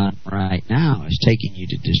you're on right now is taking you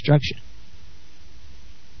to destruction.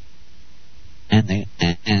 And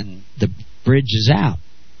the bridge is out.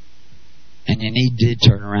 And you need to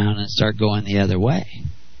turn around and start going the other way.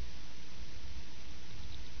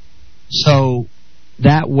 So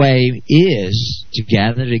that way is to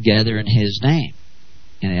gather together in His name.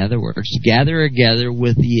 In other words, to gather together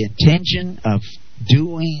with the intention of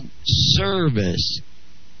doing service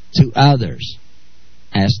to others.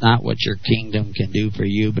 Ask not what your kingdom can do for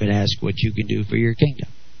you, but ask what you can do for your kingdom.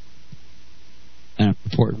 An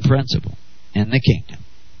important principle in the kingdom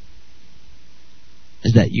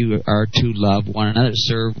is that you are to love one another,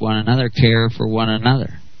 serve one another, care for one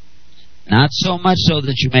another. Not so much so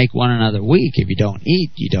that you make one another weak. If you don't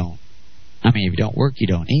eat, you don't. If you don't work, you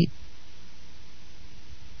don't eat.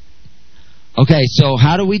 Okay, so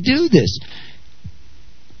how do we do this?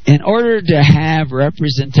 In order to have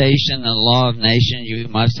representation in the law of nations, you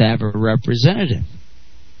must have a representative.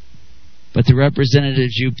 But the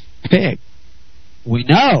representatives you pick, we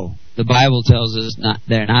know the Bible tells us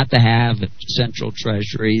they're not to have a central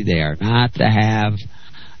treasury. They are not to have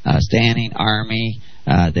a standing army.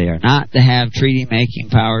 They are not to have treaty-making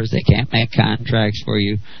powers. They can't make contracts for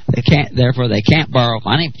you. Therefore, they can't borrow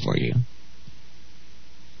money for you.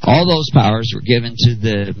 All those powers were given to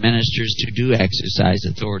the ministers to do exercise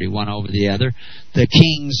authority one over the other. The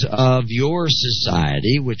kings of your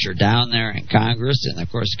society, which are down there in Congress, and of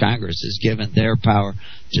course Congress has given their power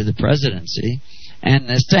to the presidency, and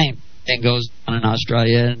the same thing goes on in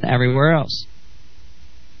Australia and everywhere else.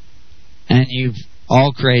 And you've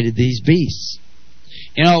all created these beasts.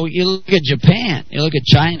 You look at Japan, you look at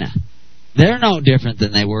China. They're no different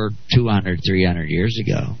than they were 200, 300 years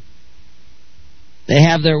ago. They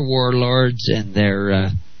have their warlords and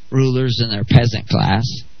their rulers and their peasant class.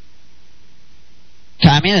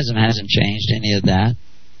 Communism hasn't changed any of that.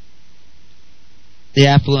 The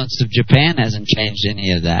affluence of Japan hasn't changed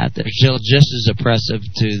any of that. They're still just as oppressive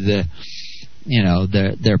to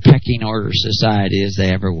their pecking order society as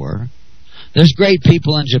they ever were. There's great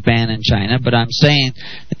people in Japan and China, but I'm saying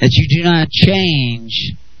that you do not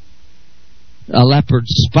change a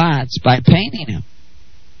leopard's spots by painting him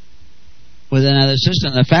with another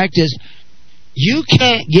system. The fact is, you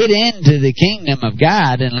can't get into the kingdom of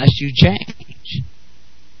God unless you change.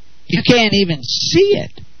 You can't even see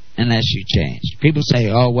it unless you change. People say,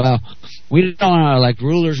 oh, well, we don't want to elect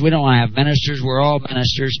rulers. We don't want to have ministers. We're all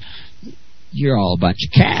ministers. You're all a bunch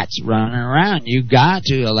of cats running around. You've got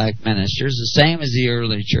to elect ministers, the same as the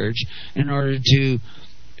early church,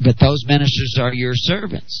 but those ministers are your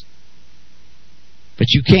servants. But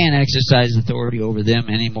you can't exercise authority over them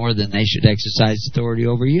any more than they should exercise authority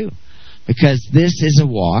over you. Because this is a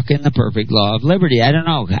walk in the perfect law of liberty. I don't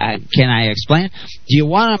know. Can I explain? Do you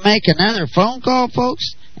want to make another phone call,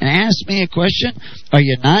 folks, and ask me a question? Are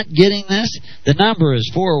you not getting this? The number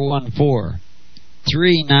is 414-395-2442.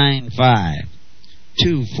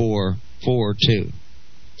 Do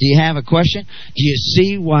you have a question? Do you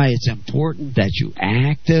see why it's important that you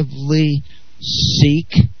actively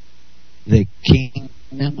seek the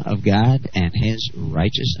kingdom of God and His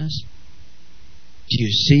righteousness? Do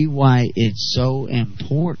you see why it's so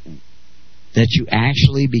important that you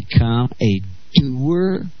actually become a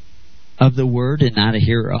doer of the word and not a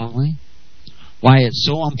hearer only? Why it's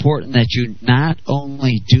so important that you not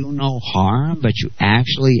only do no harm, but you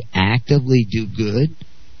actually actively do good?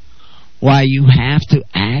 Why you have to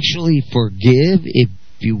actually forgive if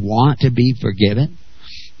you want to be forgiven?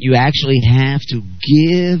 You actually have to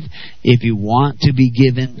give if you want to be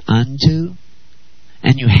given unto.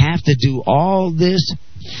 And you have to do all this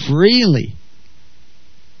freely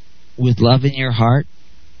with love in your heart,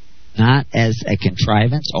 not as a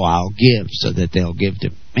contrivance. Oh, I'll give so that they'll give to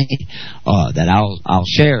me. Oh, that I'll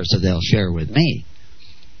share so they'll share with me.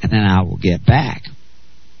 And then I will get back.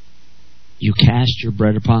 You cast your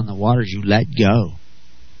bread upon the waters. You let go.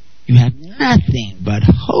 You have nothing but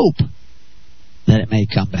hope that it may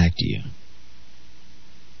come back to you.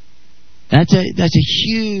 That's a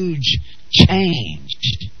huge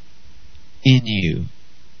change in you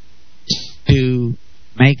to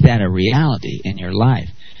make that a reality in your life.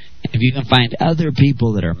 If you can find other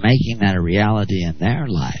people that are making that a reality in their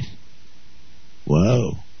life,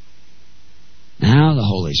 whoa, now the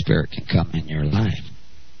Holy Spirit can come in your life.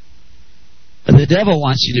 But the devil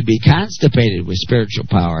wants you to be constipated with spiritual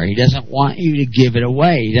power. He doesn't want you to give it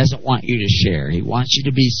away. He doesn't want you to share. He wants you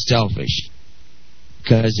to be selfish.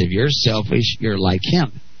 Because if you're selfish, you're like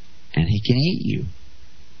him. And he can eat you.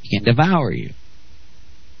 He can devour you.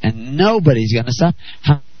 And nobody's going to stop.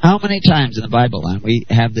 How many times in the Bible, and we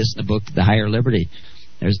have this in the book, The Higher Liberty,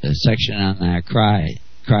 there's a section on that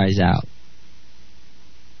cries out.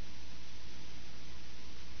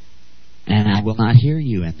 And I will not hear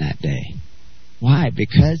you in that day. Why?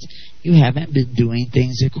 Because you haven't been doing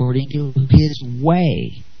things according to his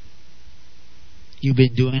way. You've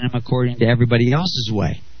been doing them according to everybody else's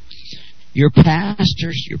way. Your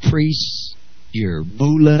pastors, your priests, your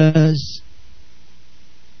mullahs,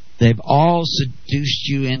 they've all seduced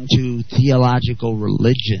you into theological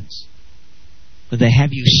religions. But they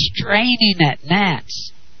have you straining at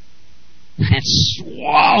gnats and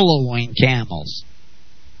swallowing camels.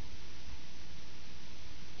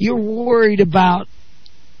 You're worried about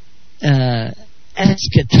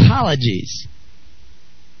eschatologies,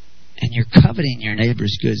 and you're coveting your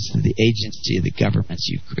neighbor's goods through the agency of the governments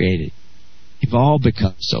you've created. You've all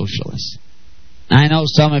become socialists. I know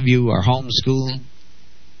some of you are homeschooling,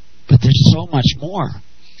 but there's so much more.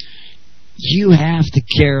 You have to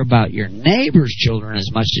care about your neighbor's children as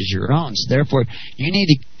much as your own. So therefore, you need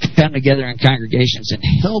to come together in congregations and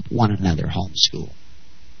help one another homeschool.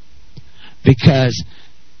 Because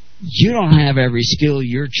you don't have every skill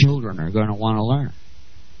your children are going to want to learn.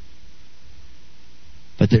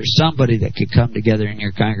 But there's somebody that could come together in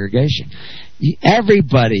your congregation.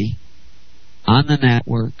 Everybody on the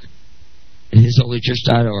network at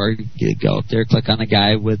hisholychurch.org, you go up there, click on the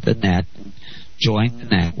guy with the net, and join the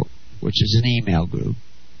network, which is an email group,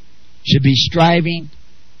 should be striving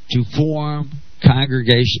to form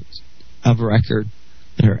congregations of record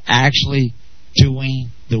that are actually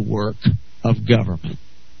doing the work of government.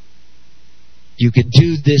 You can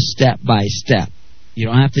do this step by step. You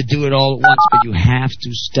don't have to do it all at once, but you have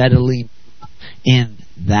to steadily in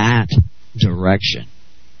that direction.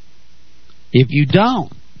 If you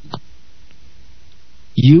don't,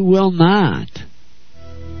 you will not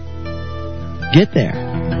get there.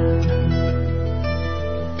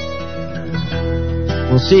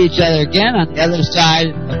 We'll see each other again on the other side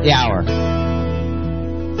of the hour.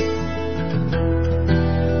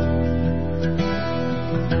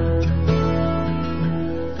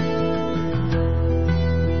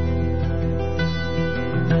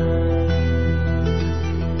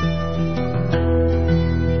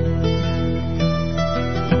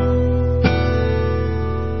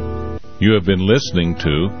 You have been listening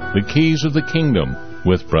to The Keys of the Kingdom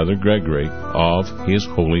with Brother Gregory of His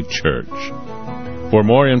Holy Church. For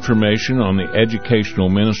more information on the educational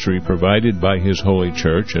ministry provided by His Holy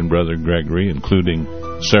Church and Brother Gregory, including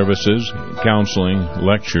services, counseling,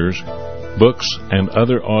 lectures, books, and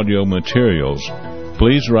other audio materials,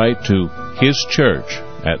 please write to His Church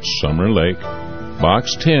at Summer Lake,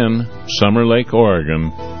 Box 10, Summer Lake,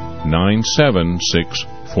 Oregon,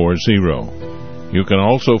 97640. You can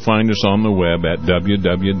also find us on the web at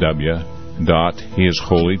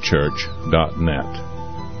www.hisholychurch.net.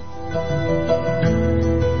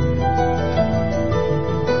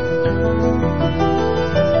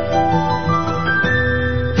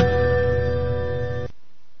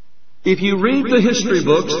 If you read the history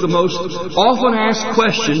books, the most often asked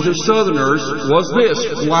question to Southerners was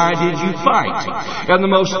this: why did you fight? And the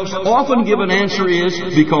most often given answer is,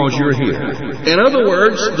 because you're here. In other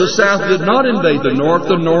words, the South did not invade the North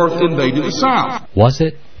invaded the South. Was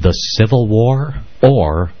it the Civil War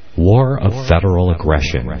or War of Federal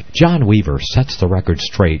Aggression? John Weaver sets the record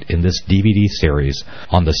straight in this DVD series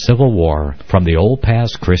on the Civil War from the Old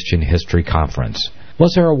Past Christian History Conference.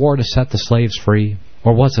 Was there a war to set the slaves free?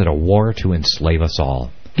 Or was it a war to enslave us all?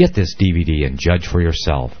 Get this DVD and judge for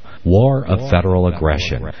yourself. War of Federal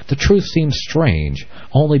Aggression. The truth seems strange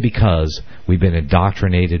only because we've been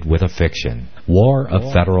indoctrinated with a fiction. War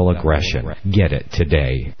of Federal Aggression. Get it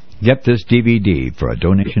today. Get this DVD for a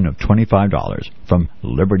donation of $25 from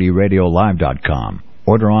LibertyRadioLive.com.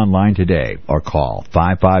 Order online today or call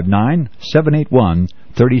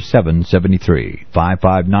 559-781-3773.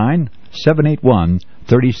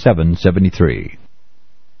 559-781-3773.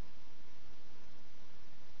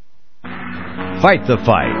 Fight the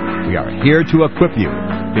fight. We are here to equip you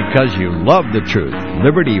because you love the truth.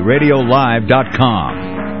 LibertyRadioLive.com.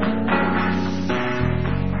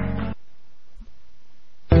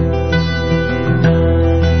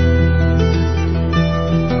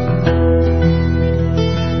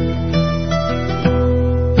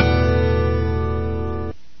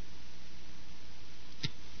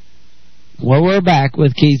 Well, we're back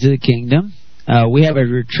with Keys of the Kingdom. We have a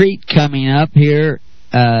retreat coming up here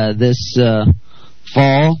this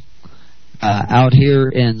fall out here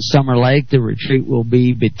in Summer Lake. The retreat will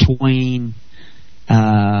be between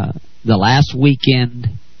the last weekend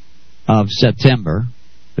of September,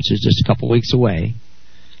 which is just a couple weeks away,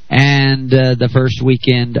 and the first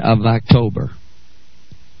weekend of October.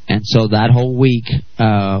 And so that whole week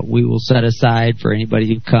we will set aside for anybody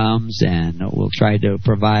who comes, and we'll try to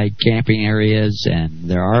provide camping areas. And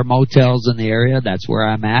there are motels in the area. That's where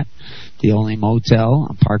I'm at, the only motel.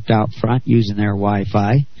 I'm parked out front using their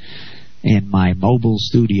Wi-Fi in my mobile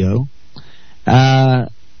studio.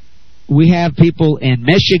 We have people in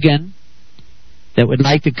Michigan that would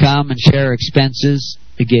like to come and share expenses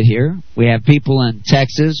to get here. We have people in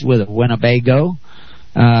Texas with a Winnebago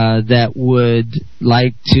that would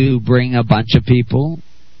like to bring a bunch of people.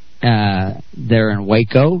 They're in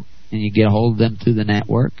Waco, and you get a hold of them through the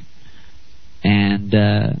network. And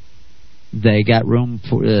they got room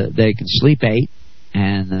for, they can sleep 8.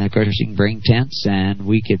 And then, of course, you can bring tents, and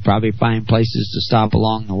we could probably find places to stop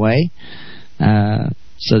along the way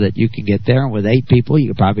so that you can get there. And with 8 people, you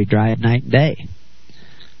could probably drive night and day.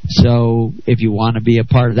 So if you want to be a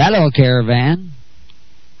part of that little caravan,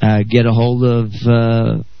 get a hold of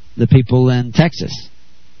the people in Texas.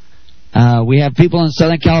 We have people in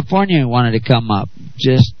Southern California who wanted to come up.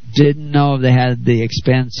 Just didn't know if they had the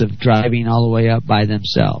expense of driving all the way up by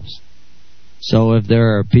themselves. So if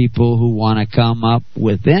there are people who want to come up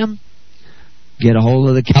with them, get a hold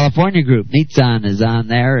of the California group. Nitsan is on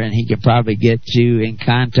there, and he can probably get you in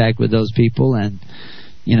contact with those people. And,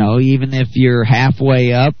 you know, even if you're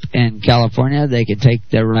halfway up in California, they can take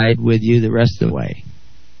their ride with you the rest of the way.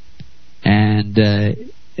 And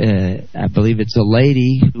I believe it's a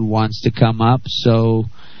lady who wants to come up, so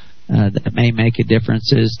that may make a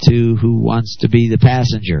difference as to who wants to be the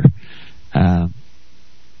passenger.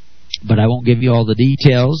 But I won't give you all the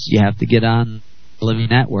details. You have to get on the Living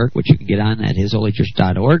Network, which you can get on at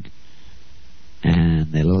hisholychurch.org.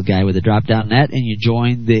 And the little guy with the drop-down net, and you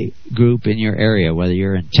join the group in your area, whether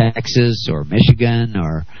you're in Texas or Michigan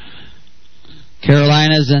or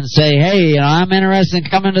Carolinas, and say, hey, you know, I'm interested in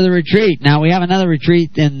coming to the retreat. Now, we have another retreat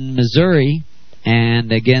in Missouri,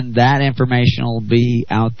 and again, that information will be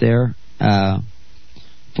out there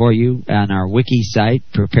for you on our wiki site,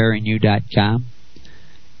 preparingyou.com.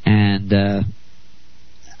 And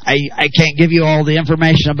I can't give you all the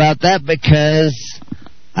information about that because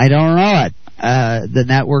I don't know it. The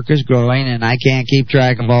network is growing, and I can't keep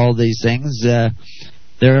track of all these things.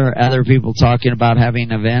 There are other people talking about having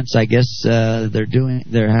events. I guess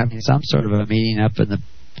they're having some sort of a meeting up in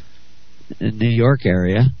the New York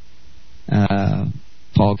area.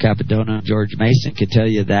 Paul Capadona and George Mason can tell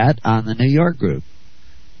you that on the New York group,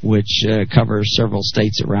 which covers several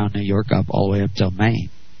states around New York up all the way up till Maine.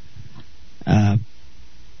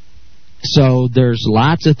 So there's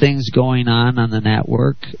lots of things going on the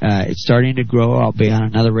network. It's starting to grow. I'll be on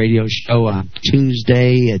another radio show on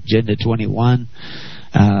Tuesday, Agenda 21.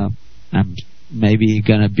 I'm maybe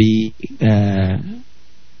going to be a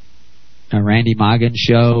Randy Maughan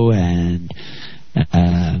show and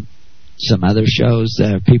some other shows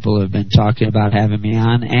that people have been talking about having me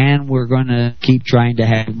on. And we're going to keep trying to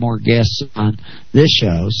have more guests on this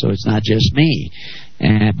show, so it's not just me.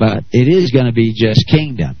 But it is going to be just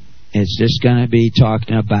Kingdom. It's just going to be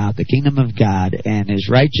talking about the kingdom of God and His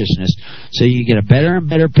righteousness, so you get a better and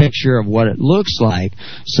better picture of what it looks like,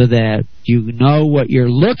 so that you know what you're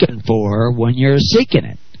looking for when you're seeking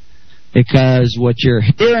it. Because what you're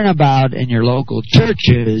hearing about in your local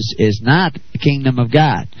churches is not the kingdom of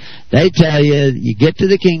God. They tell you you get to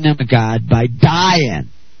the kingdom of God by dying.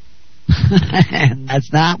 And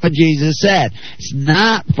that's not what Jesus said. It's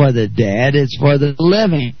not for the dead, it's for the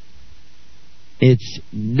living. It's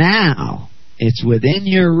now. It's within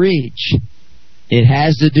your reach. It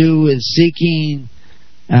has to do with seeking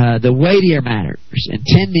the weightier matters and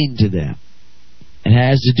tending to them. It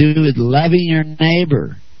has to do with loving your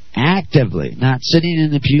neighbor actively, not sitting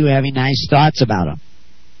in the pew having nice thoughts about them.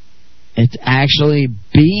 It's actually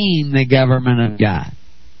being the government of God,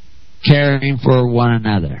 caring for one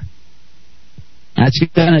another. That's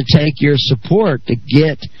going to take your support to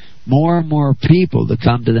get more and more people to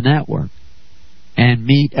come to the network and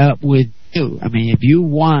meet up with you. I mean, if you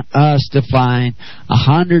want us to find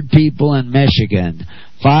 100 people in Michigan,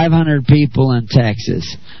 500 people in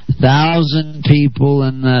Texas, 1,000 people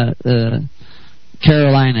in the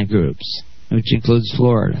Carolina groups, which includes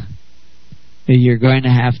Florida, you're going to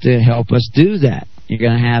have to help us do that. You're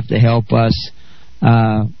going to have to help us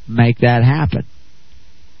make that happen.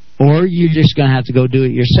 or you're just going to have to go do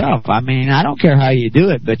it yourself. I mean, I don't care how you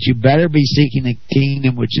do it, but you better be seeking the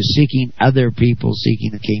kingdom, which is seeking other people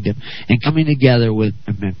seeking the kingdom, and coming together with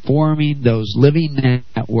them and forming those living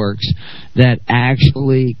networks that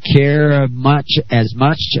actually care as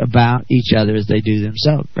much about each other as they do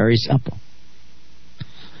themselves. Very simple.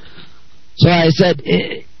 So I said,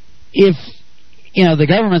 if the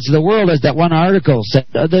governments of the world, as that one article said,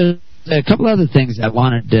 there's a couple other things I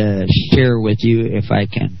wanted to share with you, if I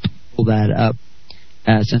can pull that up,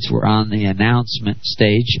 since we're on the announcement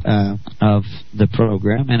stage of the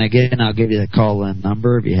program. And again, I'll give you the call-in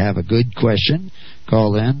number. If you have a good question,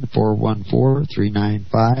 call in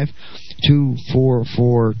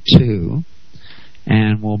 414-395-2442,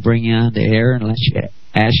 and we'll bring you on the air and let you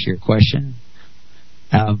ask your question.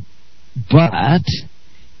 But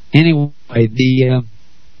anyway,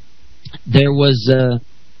 there was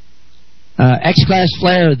X-class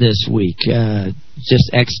flare this week,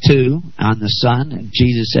 just X2 on the sun. And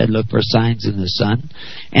Jesus said, "Look for signs in the sun,"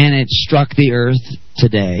 and it struck the Earth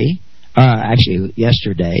today. Actually,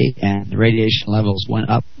 yesterday, and the radiation levels went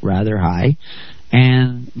up rather high,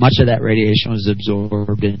 and much of that radiation was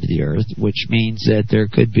absorbed into the Earth, which means that there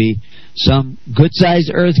could be some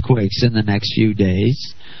good-sized earthquakes in the next few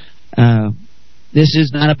days. This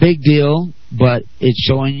is not a big deal, but it's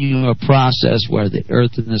showing you a process where the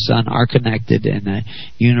Earth and the Sun are connected in a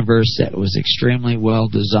universe that was extremely well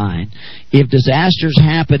designed. If disasters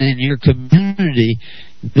happen in your community,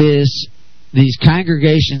 these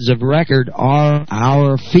congregations of record are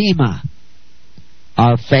our FEMA,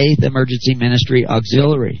 our Faith Emergency Ministry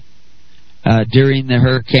Auxiliary. During the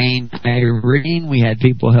Hurricane Irene, we had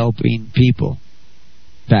people helping people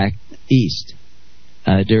back east.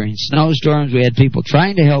 During snowstorms, we had people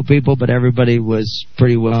trying to help people, but everybody was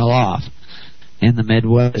pretty well off in the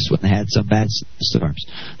Midwest when they had some bad storms.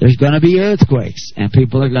 There's going to be earthquakes, and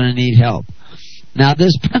people are going to need help. Now,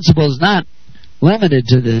 this principle is not limited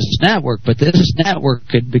to this network, but this network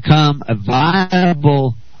could become a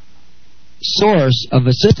viable source of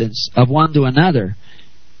assistance of one to another,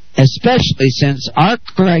 especially since our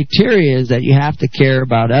criteria is that you have to care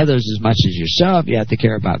about others as much as yourself. You have to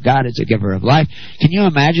care about God as a giver of life. Can you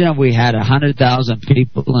imagine if we had 100,000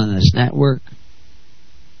 people in this network?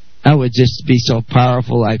 That would just be so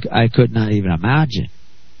powerful I could not even imagine.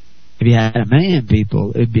 If you had 1 million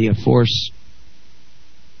people, it would be a force.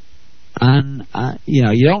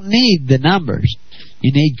 You don't need the numbers.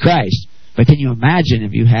 You need Christ. But can you imagine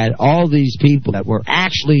if you had all these people that were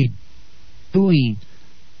actually doing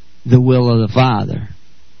the will of the Father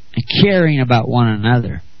and caring about one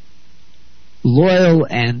another, loyal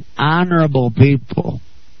and honorable people?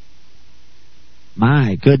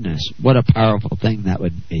 My goodness, what a powerful thing that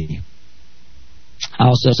would be.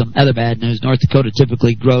 Also, some other bad news. North Dakota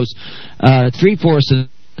typically grows 3/4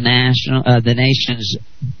 of the nation's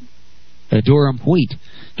durum wheat.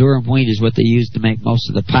 Durum wheat is what they use to make most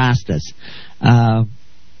of the pastas.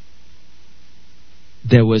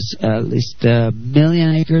 There was at least 1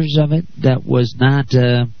 million acres of it that was not.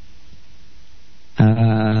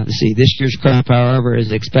 This year's crop, however,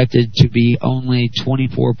 is expected to be only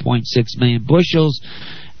 24.6 million bushels,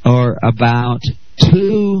 or about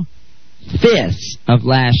 2/5 of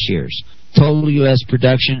last year's. Total U.S.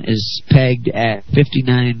 production is pegged at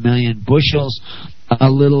 59 million bushels, a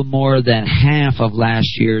little more than half of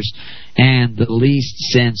last year's, and the least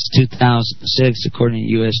since 2006, according to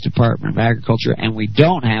the U.S. Department of Agriculture. And we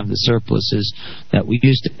don't have the surpluses that we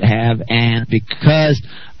used to have, and because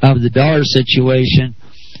of the dollar situation,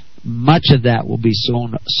 much of that will be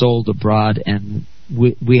sold abroad, and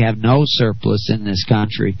we have no surplus in this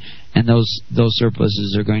country, and those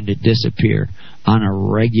surpluses are going to disappear on a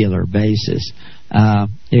regular basis.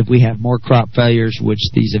 If we have more crop failures, which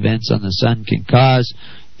these events on the sun can cause,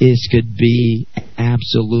 this could be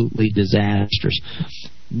absolutely disastrous.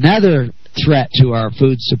 Another threat to our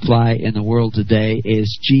food supply in the world today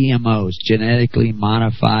is GMOs, genetically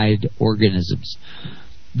modified organisms.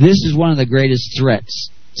 This is one of the greatest threats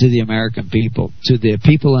to the American people, to the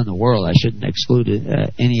people in the world. I shouldn't exclude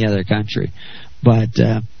any other country. But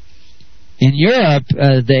in Europe,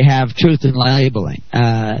 they have truth in labeling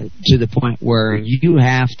to the point where you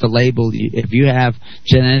have to label. If you have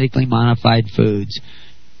genetically modified foods,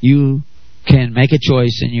 you can make a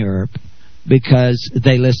choice in Europe because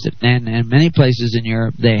they list it. And in many places in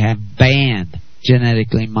Europe, they have banned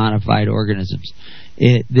genetically modified organisms.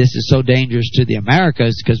 This is so dangerous to the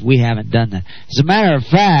Americas because we haven't done that. As a matter of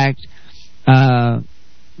fact,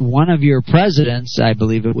 one of your presidents, I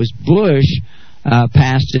believe it was Bush,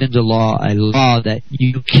 passed into law a law that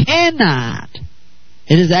you cannot,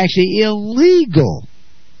 it is actually illegal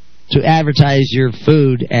to advertise your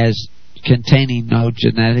food as containing no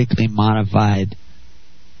genetically modified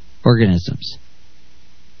organisms.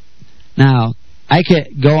 Now, I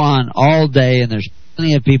could go on all day, and there's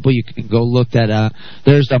plenty of people, you can go look that up.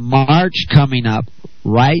 There's a march coming up,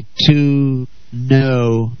 Right to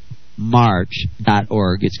Know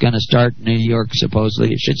March.org. It's going to start in New York,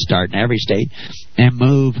 supposedly. It should start in every state and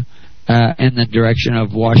move in the direction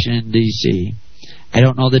of Washington, D.C. I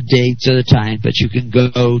don't know the dates or the time, but you can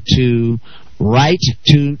go to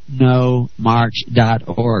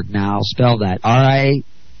righttoknowmarch.org. Now, I'll spell that. R-I-G-H-T.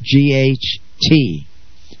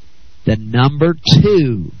 The number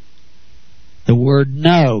 2. The word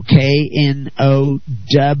know, K-N-O-W.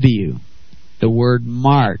 The word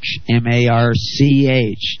march,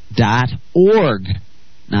 M-A-R-C-H, .org,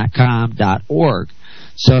 not com, .org.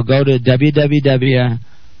 So go to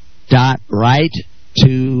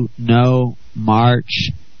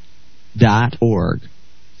www.righttoknowmarch.org,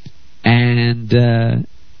 and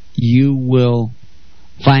you will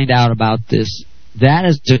find out about this. That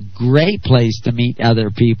is a great place to meet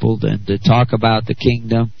other people and to talk about the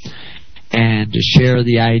kingdom, and to share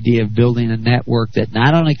the idea of building a network that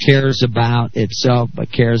not only cares about itself but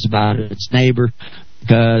cares about its neighbor,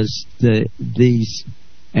 because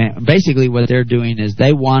basically what they're doing is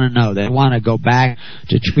they want to know. They want to go back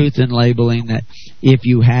to truth in labeling, that if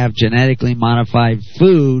you have genetically modified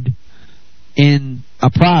food in a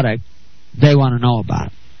product, they want to know about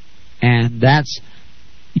it. And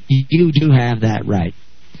you do have that right.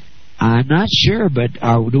 I'm not sure, but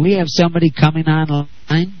do we have somebody coming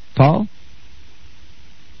online, Paul?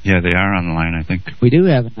 Yeah, they are on the line, I think. We do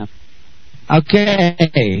have enough.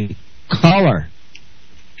 Okay. Caller,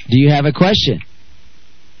 do you have a question?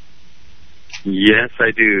 Yes, I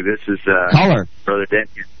do. This is Caller. Brother Dan.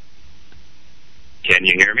 Can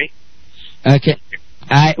you hear me? Okay.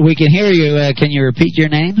 We can hear you. Can you repeat your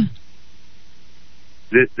name?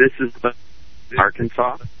 This is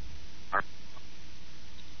Arkansas.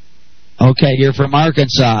 Okay, you're from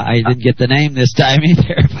Arkansas. I didn't get the name this time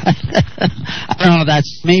either. I don't know if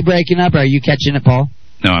that's me breaking up, or are you catching it, Paul?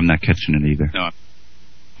 No, I'm not catching it either. No.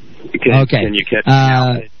 Okay. Can you catch it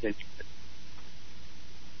now?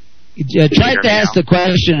 Try to ask the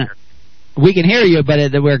question. We can hear you,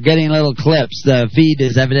 but we're getting little clips. The feed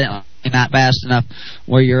is evidently not fast enough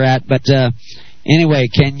where you're at. But anyway,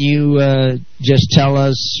 can you just tell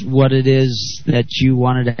us what it is that you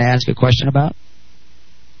wanted to ask a question about?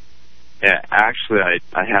 Yeah, actually,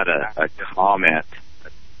 I had a comment.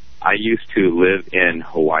 I used to live in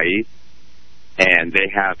Hawaii, and they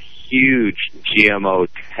have huge GMO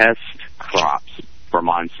test crops for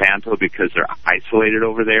Monsanto because they're isolated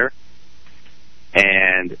over there.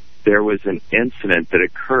 And there was an incident that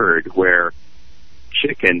occurred where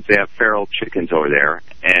chickens, they have feral chickens over there,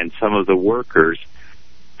 and some of the workers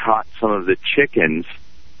caught some of the chickens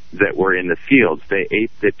that were in the fields. They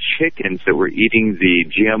ate the chickens that were eating the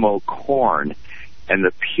GMO corn, and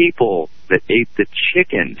the people that ate the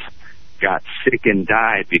chickens got sick and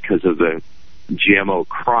died because of the GMO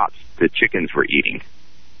crops the chickens were eating.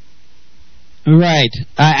 Right.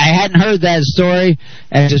 I hadn't heard that story.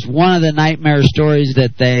 It's just one of the nightmare stories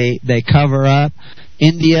that they cover up.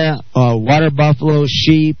 India, water buffalo,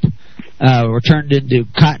 sheep were turned into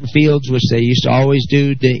cotton fields, which they used to always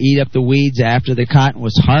do to eat up the weeds after the cotton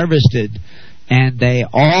was harvested, and they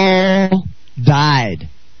all died.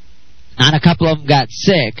 Not a couple of them got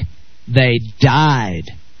sick. They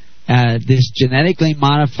died. This genetically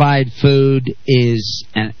modified food is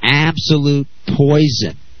an absolute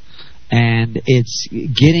poison. And it's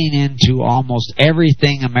getting into almost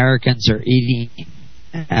everything Americans are eating.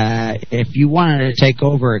 If you wanted to take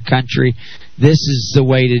over a country, this is the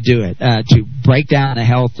way to do it, to break down the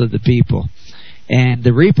health of the people. And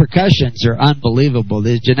the repercussions are unbelievable.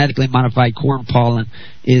 The genetically modified corn pollen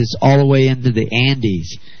is all the way into the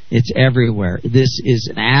Andes. It's everywhere. This is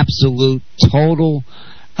an absolute, total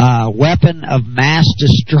weapon of mass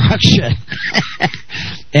destruction.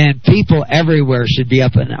 And people everywhere should be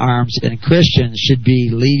up in arms, and Christians should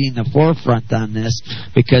be leading the forefront on this,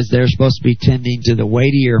 because they're supposed to be tending to the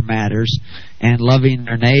weightier matters and loving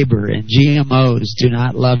their neighbor. And GMOs do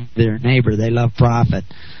not love their neighbor. They love profit.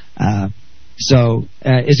 So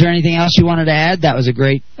is there anything else you wanted to add? That was a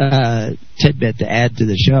great tidbit to add to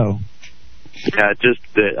the show. Yeah, just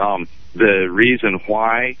the reason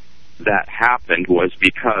why that happened was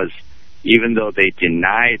because even though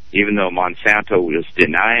Monsanto was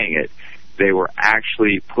denying it, they were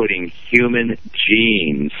actually putting human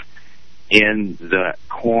genes in the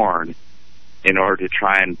corn in order to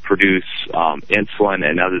try and produce insulin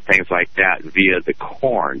and other things like that via the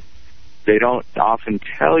corn. they don't often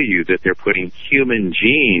tell you that they're putting human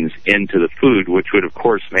genes into the food, which would, of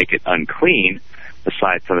course, make it unclean,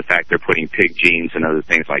 aside from the fact they're putting pig genes and other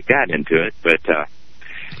things like that into it. But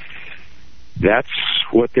that's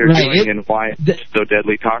what they're doing and why it's so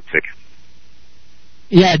deadly toxic.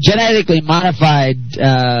 Yeah, genetically modified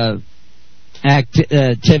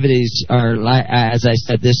activities are, as I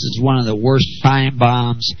said, this is one of the worst time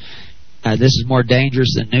bombs. This is more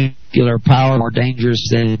dangerous than nuclear power, more dangerous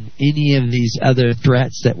than any of these other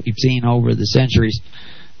threats that we've seen over the centuries.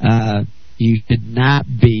 You could not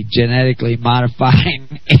be genetically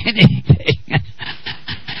modifying anything.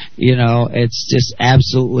 You know, it's just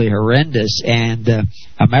absolutely horrendous. And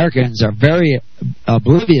Americans are very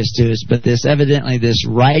oblivious to this, but this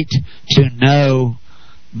right to know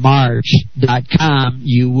march.com,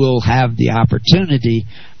 you will have the opportunity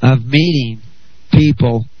of meeting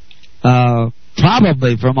people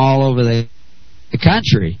probably from all over the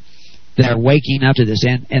country that are waking up to this.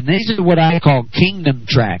 And these are what I call kingdom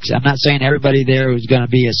tracks. I'm not saying everybody there is going to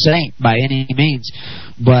be a saint by any means,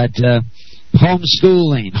 but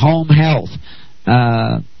homeschooling, home health,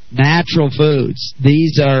 natural foods,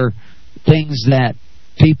 these are things that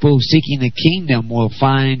people seeking the kingdom will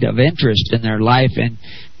find of interest in their life. And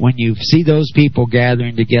when you see those people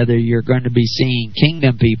gathering together, you're going to be seeing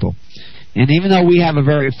kingdom people. And even though we have a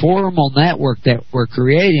very formal network that we're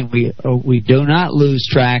creating, we do not lose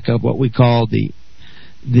track of what we call the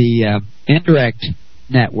indirect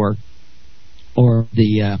network, or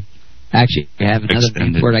the actually we have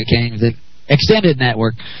another word I can't even think. Extended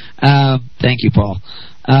network. Thank you, Paul.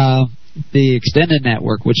 The extended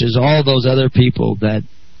network, which is all those other people that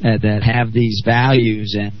have these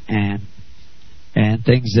values and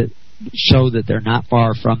things that show that they're not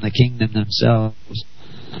far from the kingdom themselves.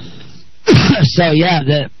 So yeah,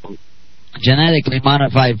 the genetically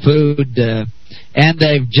modified food, and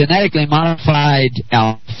they've genetically modified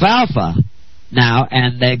alfalfa now,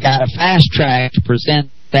 and they got a fast track to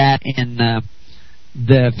present that in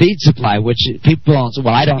the feed supply, which people don't say,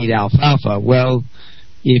 well, I don't eat alfalfa. Well,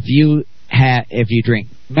 if you drink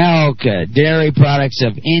milk, dairy products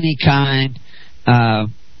of any kind,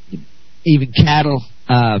 even cattle,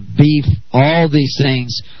 beef, all these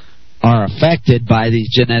things are affected by these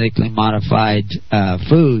genetically modified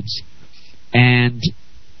foods. And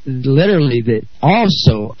literally that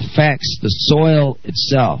also affects the soil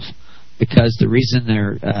itself, because the reason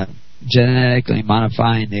they're genetically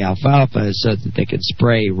modifying the alfalfa is so that they can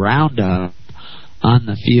spray Roundup on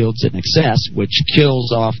the fields in excess, which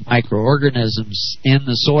kills off microorganisms in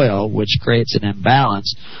the soil, which creates an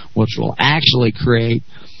imbalance, which will actually create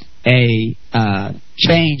a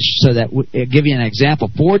change. So that, I'll give you an example,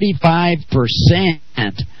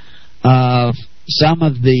 45% of some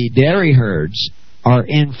of the dairy herds are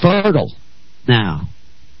infertile now.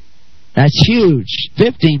 That's huge.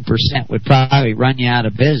 15% would probably run you out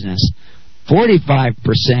of business.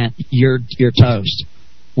 45%, you're toast,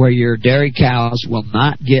 where your dairy cows will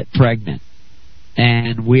not get pregnant.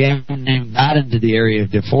 And we haven't even got into the area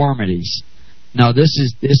of deformities. No, this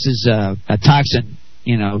is a toxin.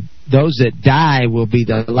 You know, those that die will be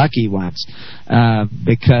the lucky ones,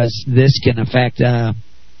 because this can affect us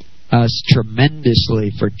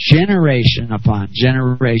tremendously for generation upon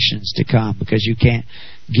generations to come, because you can't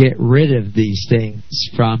get rid of these things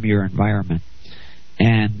from your environment.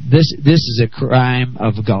 And this is a crime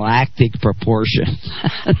of galactic proportion.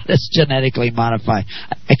 That's genetically modified.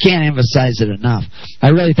 I can't emphasize it enough. I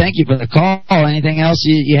really thank you for the call. Anything else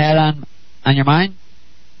you had on your mind?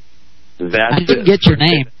 I didn't get your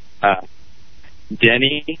name.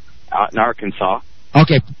 Denny out in Arkansas.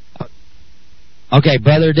 Okay,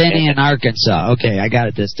 Brother Denny in Arkansas. Okay, I got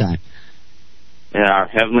it this time. And our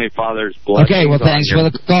Heavenly Father's blessings. Okay, well, thanks for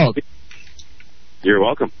the call. You're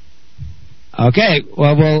welcome. Okay,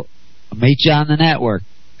 well, we'll meet you on the network.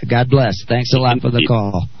 God bless. Thanks a lot for the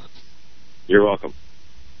call. You're welcome.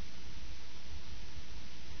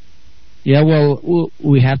 Yeah, well,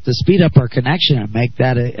 we have to speed up our connection and make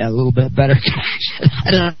that a little bit better connection.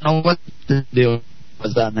 I don't know what the deal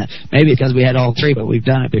was on that. Maybe because we had all three, but we've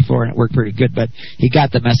done it before and it worked pretty good. But he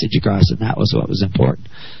got the message across, and that was what was important.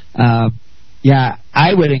 Yeah,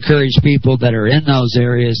 I would encourage people that are in those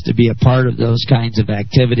areas to be a part of those kinds of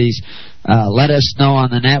activities. Let us know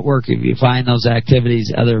on the network if you find those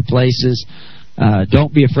activities other places.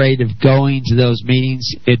 Don't be afraid of going to those meetings.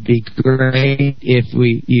 It'd be great if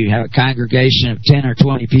you have a congregation of 10 or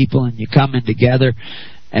 20 people and you come in together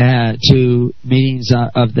to meetings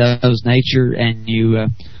of those nature, and you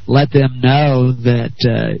let them know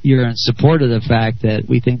that you're in support of the fact that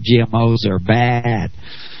we think GMOs are bad.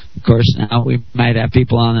 Of course, now we might have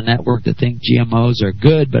people on the network that think GMOs are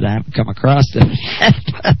good, but I haven't come across them yet.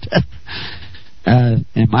 But,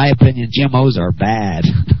 in my opinion, GMOs are bad.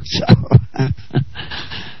 So,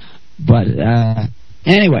 but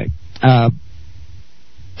anyway, Paul,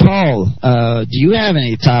 do you have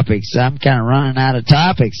any topics? I'm kind of running out of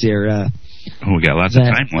topics here. We got lots of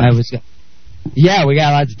time left. Yeah, we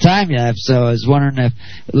got lots of time left, so I was wondering if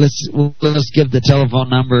let's give the telephone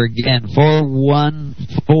number again: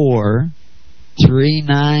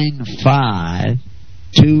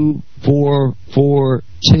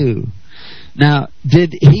 414-395-2442. Now,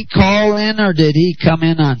 did he call in or did he come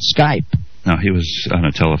in on Skype? No, he was on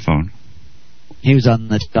a telephone. He was on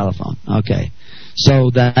the telephone. Okay,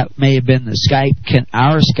 so that may have been the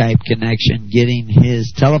our Skype connection getting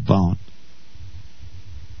his telephone.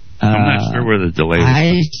 I'm not sure where the delay is.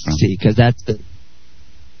 I see, because that's the...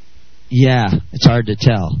 Yeah, it's hard to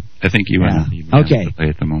tell. I think you and me have delay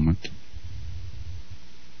at the moment.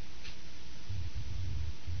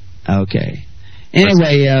 Okay.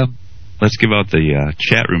 Anyway... let's give out the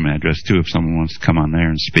chat room address, too, if someone wants to come on there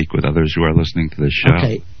and speak with others who are listening to the show.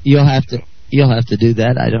 Okay, you'll have to do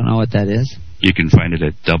that. I don't know what that is. You can find it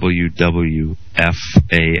at www.FAR,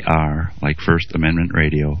 like First Amendment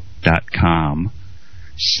Radio.com.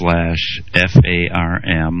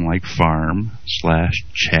 /FARM, like farm,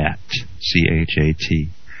 /chat, CHAT.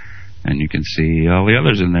 And you can see all the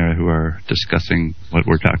others in there who are discussing what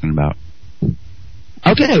we're talking about.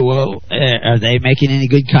 Okay, well, are they making any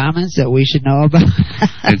good comments that we should know about?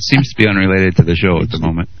 It seems to be unrelated to the show at the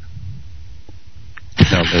moment.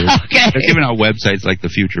 So they're giving out websites like the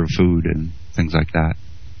Future of Food and things like that.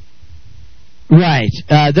 Right.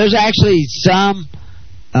 There's actually some...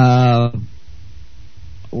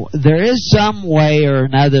 there is some way or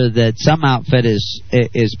another that some outfit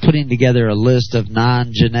is putting together a list of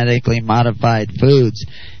non-genetically modified foods,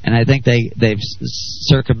 and I think they've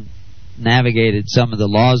circumnavigated some of the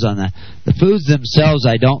laws on that. The foods themselves,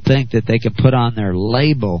 I don't think that they can put on their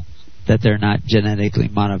label that they're not genetically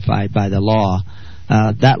modified by the law.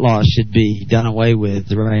 That law should be done away with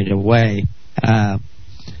right away.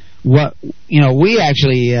 We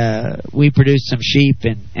actually we produce some sheep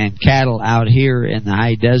and cattle out here in the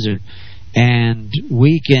high desert, and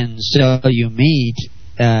we can sell you meat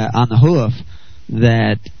on the hoof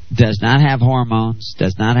that does not have hormones,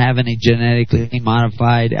 does not have any genetically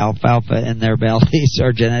modified alfalfa in their bellies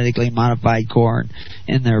or genetically modified corn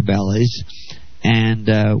in their bellies, and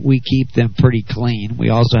we keep them pretty clean. We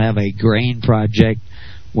also have a grain project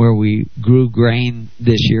where we grew grain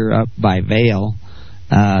this year up by Vail.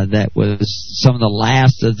 That was some of the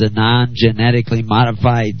last of the non-genetically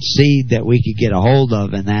modified seed that we could get a hold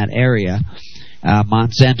of in that area.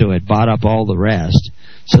 Monsanto had bought up all the rest,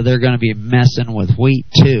 so they're going to be messing with wheat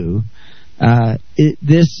too.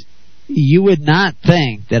 You would not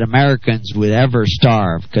think that Americans would ever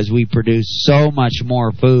starve because we produce so much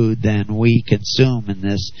more food than we consume in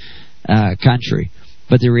this country.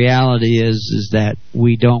 But the reality is that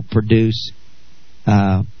we don't produce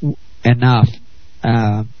enough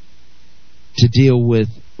to deal with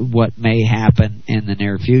what may happen in the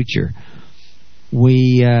near future.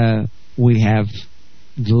 We have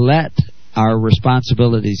let our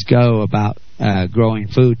responsibilities go about growing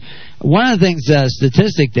food. One of the things,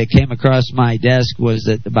 statistic that came across my desk was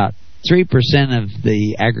that about 3% of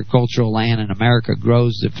the agricultural land in America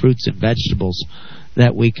grows the fruits and vegetables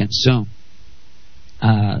that we consume.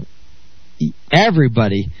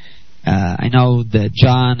 Everybody, I know that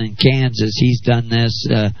John in Kansas, he's done this.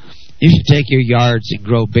 You should take your yards and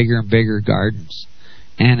grow bigger and bigger gardens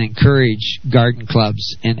and encourage garden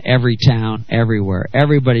clubs in every town, everywhere.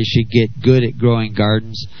 Everybody should get good at growing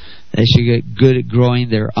gardens. They should get good at growing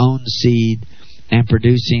their own seed and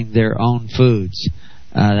producing their own foods.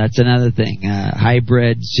 That's another thing.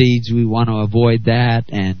 Hybrid seeds, we want to avoid that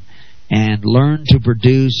and learn to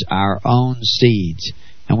produce our own seeds.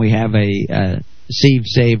 And we have a Seed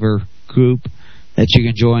Saver group that you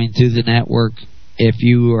can join through the network if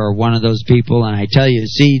you are one of those people. And I tell you,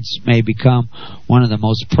 seeds may become one of the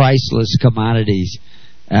most priceless commodities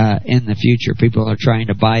in the future. People are trying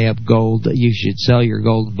to buy up gold. You should sell your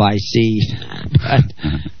gold and buy seed. But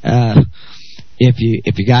if you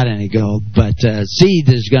got any gold, but seed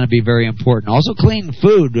is going to be very important. Also, clean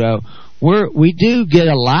food. We do get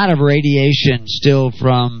a lot of radiation still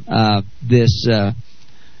from this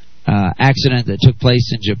accident that took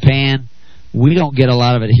place in Japan. We don't get a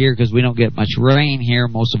lot of it here because we don't get much rain here.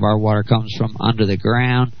 Most of our water comes from under the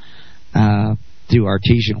ground through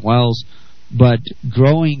artesian wells. But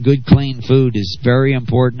growing good, clean food is very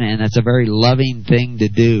important, and that's a very loving thing to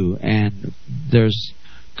do. And there's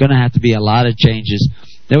going to have to be a lot of changes.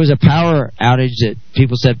 There was a power outage that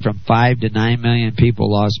people said from 5 to 9 million people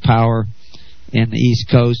lost power in the East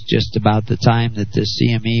Coast just about the time that the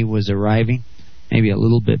CME was arriving, maybe a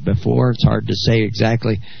little bit before. It's hard to say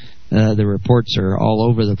exactly. The reports are all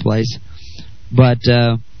over the place. But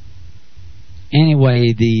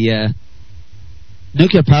anyway, the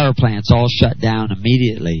nuclear power plants all shut down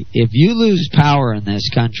immediately. If you lose power in this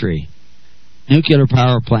country, nuclear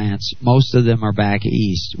power plants, most of them are back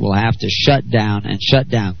east, will have to shut down and shut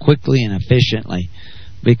down quickly and efficiently,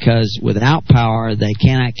 because without power they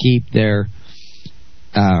cannot keep their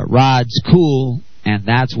rods cool, and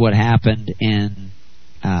that's what happened in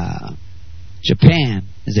Japan,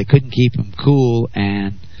 is they couldn't keep them cool,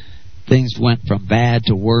 and things went from bad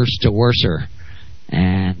to worse to worser.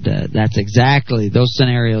 And that's exactly, those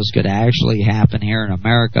scenarios could actually happen here in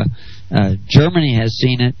America. Germany has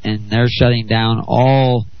seen it, and they're shutting down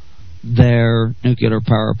all their nuclear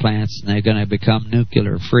power plants, and they're going to become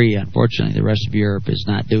nuclear free. Unfortunately, the rest of Europe is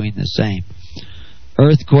not doing the same.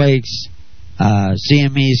 Earthquakes,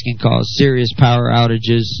 CMEs can cause serious power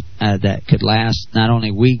outages that could last not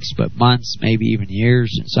only weeks but months, maybe even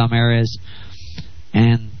years in some areas.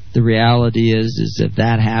 And the reality is if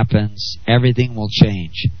that happens, everything will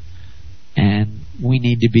change. And we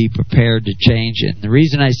need to be prepared to change. And the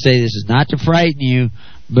reason I say this is not to frighten you,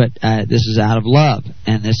 but this is out of love.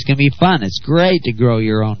 And this can be fun. It's great to grow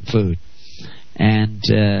your own food. And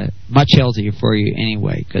much healthier for you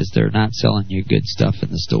anyway, because they're not selling you good stuff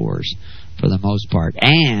in the stores for the most part.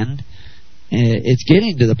 And it's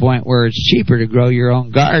getting to the point where it's cheaper to grow your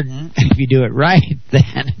own garden if you do it right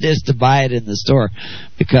than it is to buy it in the store,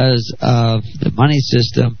 because of the money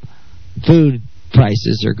system. Food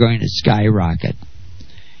prices are going to skyrocket.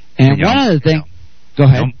 And one other thing, go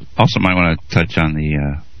ahead. Also might want to touch on the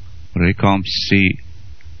what do they call them?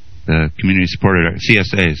 The community supported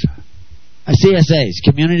CSAs. CSAs,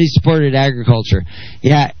 community supported agriculture.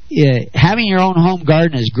 Yeah, having your own home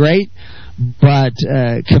garden is great. But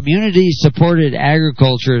community-supported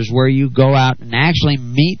agriculture is where you go out and actually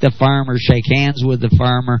meet the farmer, shake hands with the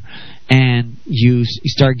farmer, and you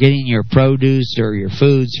start getting your produce or your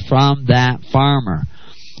foods from that farmer.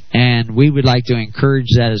 And we would like to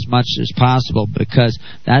encourage that as much as possible, because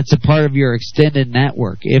that's a part of your extended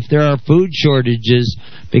network. If there are food shortages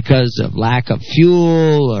because of lack of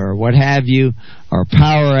fuel or what have you, or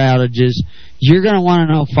power outages, you're going to want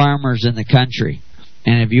to know farmers in the country.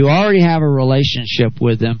 And if you already have a relationship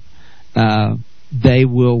with them, they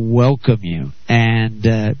will welcome you. And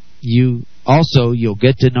you'll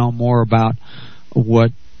get to know more about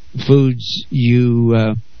what foods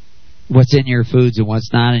what's in your foods and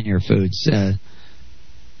what's not in your foods.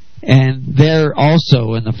 And they're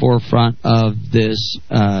also in the forefront of this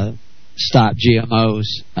Stop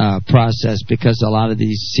GMOs process, because a lot of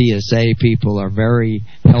these CSA people are very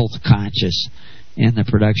health conscious in the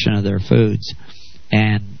production of their foods,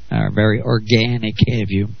 and are very organic,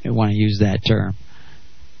 if you want to use that term.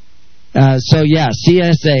 So yeah,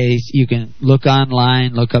 CSA, you can look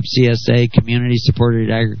online, look up CSA, Community Supported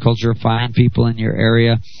Agriculture, find people in your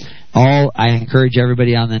area. I encourage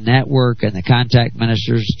everybody on the network and the contact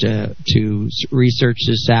ministers to research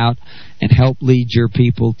this out and help lead your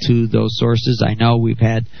people to those sources. I know we've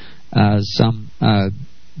had some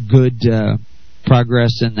good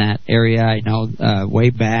progress in that area. I know way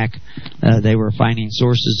back they were finding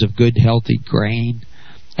sources of good, healthy grain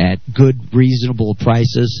at good, reasonable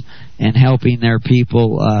prices and helping their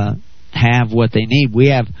people have what they need. We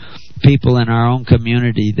have people in our own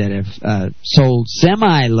community that have sold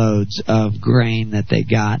semi-loads of grain that they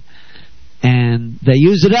got, and they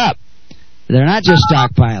use it up. They're not just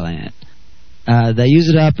stockpiling it. They use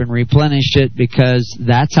it up and replenish it, because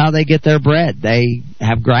that's how they get their bread. They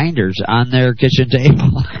have grinders on their kitchen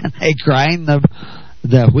table, and they grind the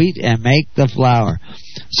wheat and make the flour.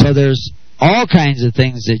 So there's all kinds of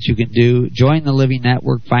things that you can do. Join the Living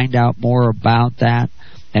Network. Find out more about that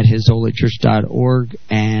at hisholychurch.org,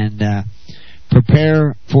 and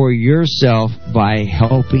prepare for yourself by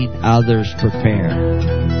helping others prepare.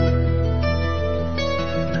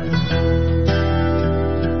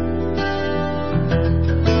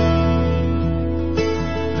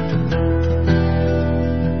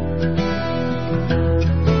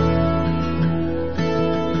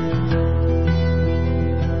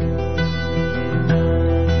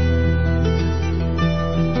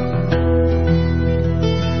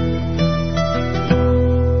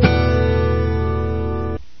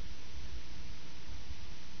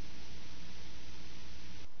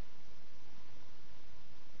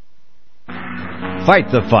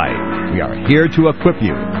 Fight the fight. We are here to equip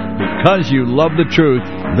you. Because you love the truth,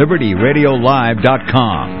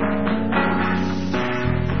 LibertyRadioLive.com.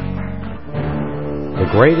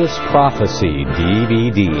 Greatest Prophecy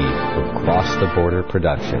DVD from Cross the Border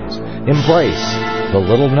Productions. Embrace the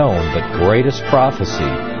little-known but greatest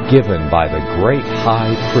prophecy given by the great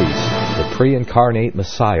high priest. The pre-incarnate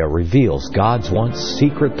Messiah reveals God's once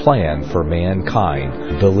secret plan for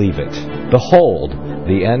mankind. Believe it. Behold,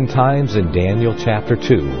 the end times in Daniel chapter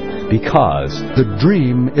 2, because the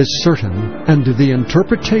dream is certain, and the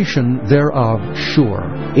interpretation thereof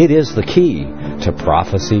sure. It is the key to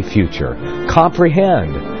prophecy future.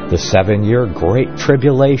 Comprehend the 7-year Great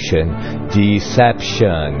Tribulation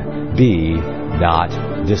deception. Be not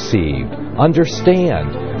deceived.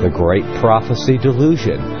 Understand the great prophecy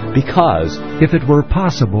delusion, because if it were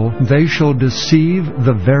possible, they shall deceive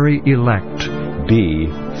the very elect. Be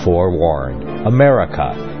forewarned.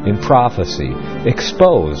 America in prophecy,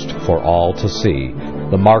 exposed for all to see.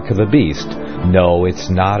 The mark of the beast. No, it's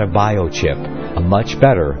not a biochip. A much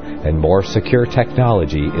better and more secure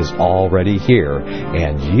technology is already here,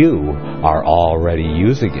 and you are already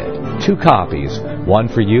using it. 2 copies, one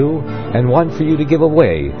for you and one for you to give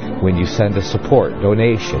away when you send a support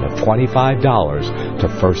donation of $25 to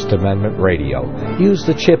First Amendment Radio. Use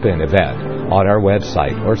the chip-in event on our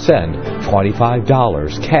website or send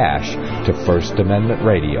 $25 cash to First Amendment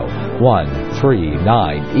Radio,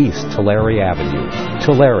 139 East Tulare Avenue,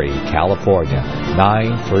 Tulare, California,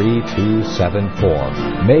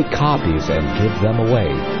 93274. Make copies and give them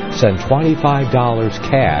away. Send $25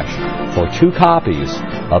 cash for 2 copies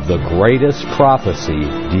of the Greatest Prophecy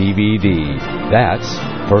DVD. That's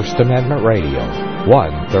First Amendment Radio,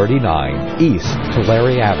 139 East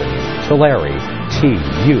Tulare Avenue, Tulare,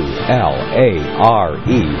 Tulare,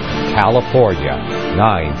 California,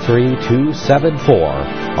 93274.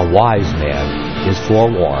 A wise man is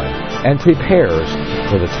forewarned and prepares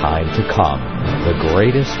for the time to come. The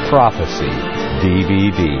Greatest Prophecy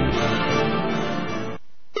DVD.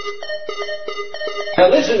 Now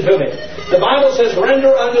listen to me. The Bible says,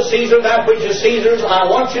 render unto Caesar that which is Caesar's. I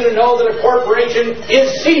want you to know that a corporation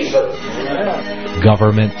is Caesar.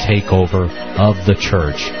 Government takeover of the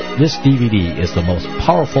church. This DVD is the most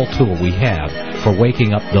powerful tool we have for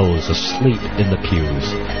waking up those asleep in the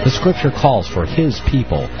pews. The Scripture calls for His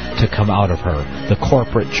people to come out of her. The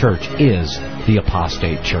corporate church is the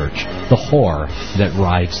apostate church, the whore that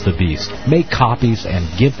rides the beast. Make copies and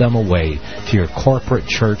give them away to your corporate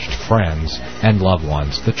churched friends and loved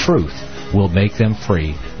ones. The truth will make them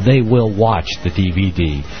free. They will watch the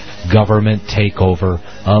DVD. Government takeover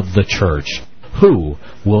of the church. Who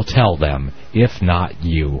will tell them if not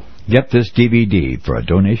you? Get this DVD for a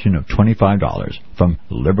donation of $25 from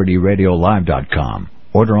LibertyRadioLive.com.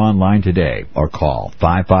 Order online today or call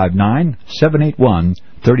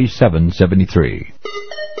 559-781-3773.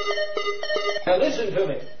 Now listen to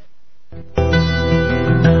me.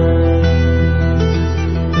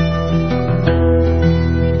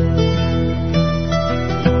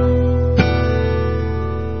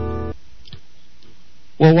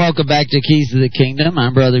 Well, welcome back to Keys to the Kingdom.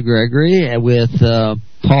 I'm Brother Gregory with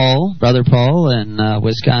Brother Paul in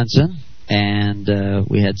Wisconsin. And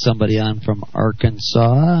we had somebody on from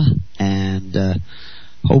Arkansas. And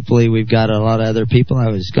hopefully we've got a lot of other people.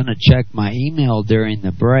 I was going to check my email during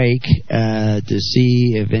the break to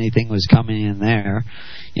see if anything was coming in there.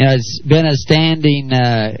 You know, it's been a standing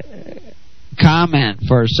comment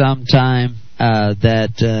for some time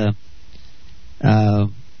that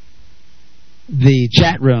the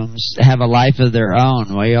chat rooms have a life of their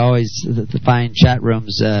own. We always find chat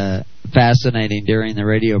rooms fascinating during the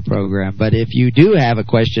radio program. But if you do have a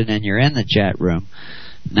question and you're in the chat room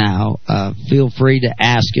now, feel free to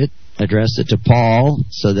ask it. Address it to Paul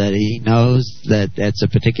so that he knows that that's a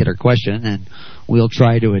particular question, and we'll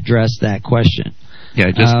try to address that question. Yeah,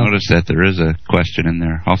 I just noticed that there is a question in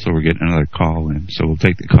there. Also, we're getting another call in, so we'll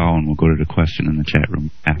take the call and we'll go to the question in the chat room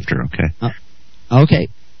after, okay? Okay.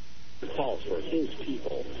 Calls for His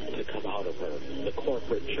people to come out of her, the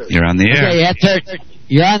corporate church. You're on the air. Okay,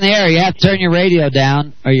 you're on the air. You have to turn your radio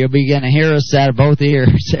down, or you'll be going to hear us out of both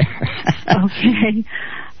ears. Okay.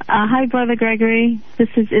 Hi, Brother Gregory. This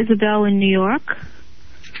is Isabel in New York.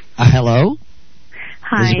 Hello.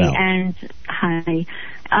 Hi, Isabel. and hi.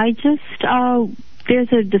 I just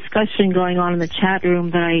there's a discussion going on in the chat room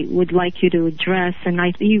that I would like you to address, and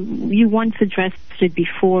you once addressed it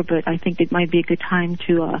before, but I think it might be a good time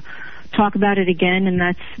to talk about it again, and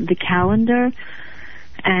that's the calendar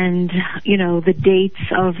and, you know, the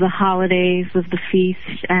dates of the holidays, of the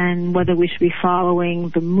feast, and whether we should be following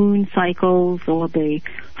the moon cycles or the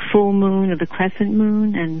full moon or the crescent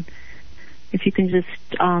moon, and if you can just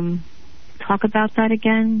talk about that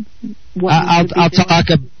again.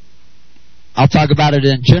 I'll talk about it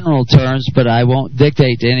in general terms, but I won't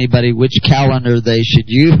dictate to anybody which calendar they should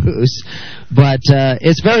use. But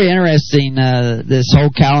it's very interesting, this whole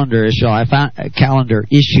calendar issue. I found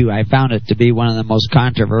it to be one of the most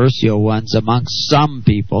controversial ones amongst some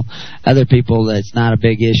people. Other people, that's not a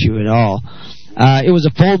big issue at all. It was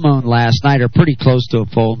a full moon last night, or pretty close to a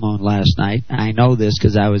full moon last night. I know this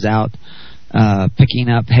because I was out picking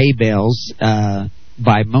up hay bales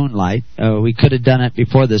by moonlight. We could have done it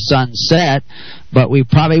before the sun set, but we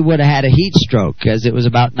probably would have had a heat stroke because it was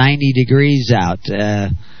about 90 degrees out.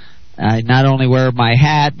 I not only wear my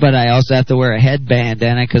hat, but I also have to wear a headband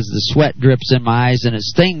in it because the sweat drips in my eyes and it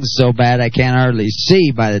stings so bad I can't hardly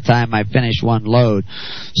see by the time I finish one load.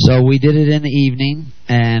 So we did it in the evening,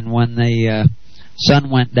 and when the sun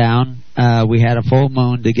went down, we had a full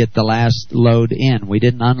moon to get the last load in. We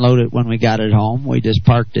didn't unload it when we got it home. We just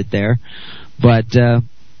parked it there. But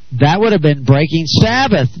that would have been breaking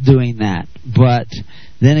Sabbath doing that. But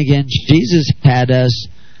then again, Jesus had us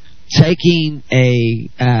taking a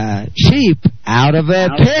sheep out of a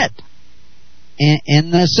pit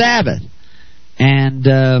in the Sabbath. And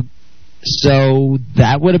so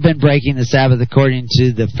that would have been breaking the Sabbath according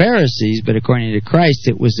to the Pharisees, but according to Christ,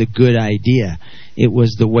 it was a good idea. It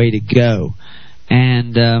was the way to go.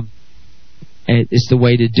 And it's the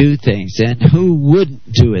way to do things. And who wouldn't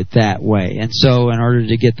do it that way? And so in order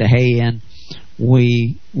to get the hay in,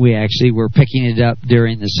 we actually were picking it up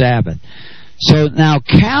during the Sabbath. So now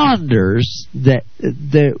calendars,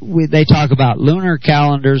 they talk about lunar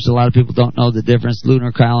calendars. A lot of people don't know the difference.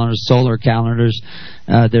 Lunar calendars, solar calendars.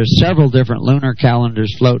 There's several different lunar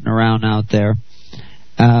calendars floating around out there.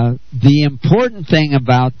 The important thing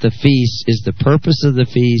about the feast is the purpose of the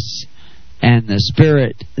feast and the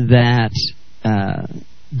spirit that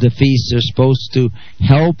the feasts are supposed to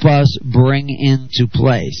help us bring into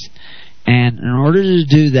place. And in order to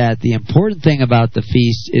do that, the important thing about the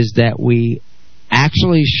feast is that we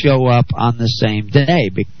actually show up on the same day,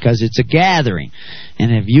 because it's a gathering.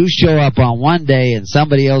 And if you show up on one day and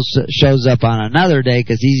somebody else shows up on another day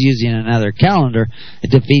because he's using another calendar,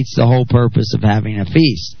 it defeats the whole purpose of having a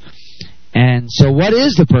feast. And so what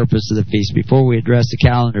is the purpose of the feast? Before we address the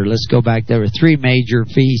calendar, let's go back. There were three major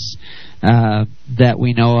feasts that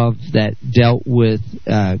we know of that dealt with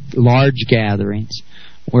large gatherings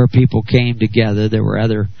where people came together. There were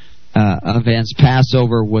other events.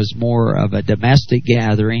 Passover was more of a domestic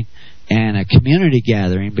gathering and a community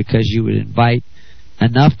gathering, because you would invite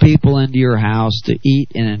enough people into your house to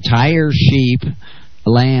eat an entire sheep,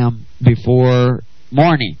 lamb, before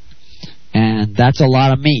morning. And that's a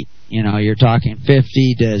lot of meat. You know, you're talking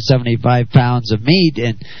 50 to 75 pounds of meat,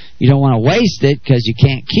 and you don't want to waste it because you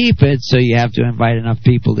can't keep it, so you have to invite enough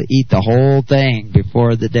people to eat the whole thing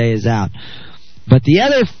before the day is out. But the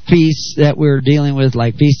other feasts that we're dealing with,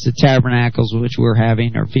 like Feast of Tabernacles, which we're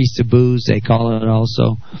having, or Feast of Booths, they call it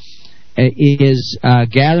also, is a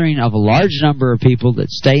gathering of a large number of people that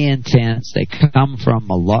stay in tents. They come from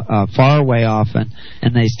far away often,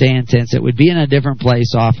 and they stay in tents. It would be in a different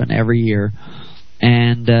place often every year.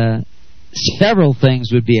 And several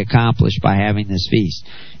things would be accomplished by having this feast.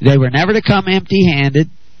 They were never to come empty-handed.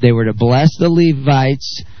 They were to bless the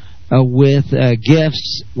Levites with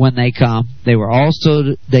gifts when they come. They were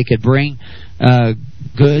also, they could bring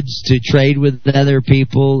goods to trade with other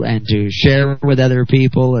people and to share with other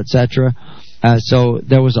people, etc. So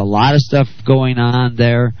there was a lot of stuff going on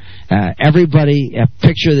there. Everybody,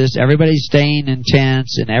 picture this, everybody's staying in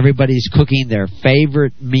tents and everybody's cooking their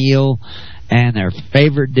favorite meal and their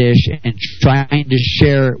favorite dish and trying to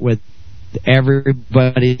share it with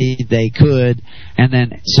everybody they could. And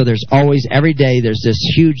then, so there's always, every day there's this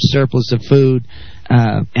huge surplus of food,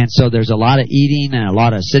 and so there's a lot of eating and a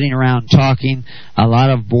lot of sitting around talking. A lot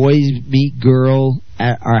of boys meet girl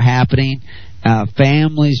are happening.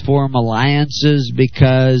 Families form alliances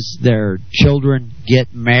because their children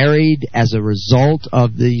get married as a result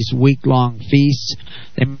of these week-long feasts.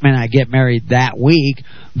 They may not get married that week,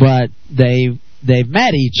 but they've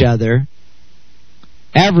met each other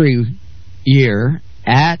every year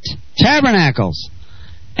at Tabernacles.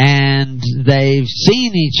 And they've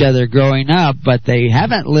seen each other growing up, but they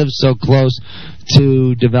haven't lived so close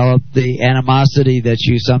to develop the animosity that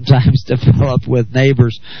you sometimes develop with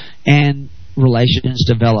neighbors, and relations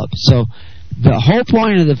develop. So the whole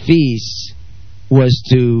point of the feast was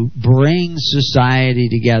to bring society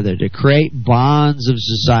together, to create bonds of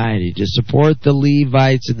society, to support the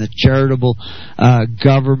Levites and the charitable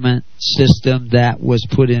government system that was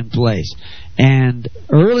put in place. And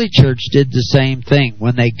early church did the same thing.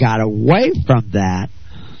 When they got away from that,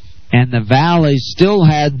 and the valleys still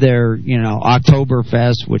had their,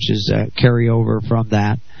 Oktoberfest, which is a carryover from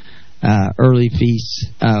that, early Feasts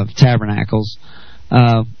of Tabernacles,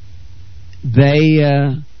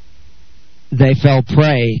 they fell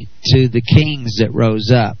prey to the kings that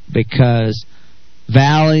rose up, because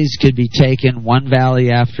valleys could be taken one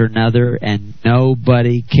valley after another, and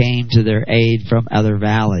nobody came to their aid from other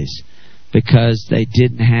valleys, because they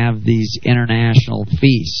didn't have these international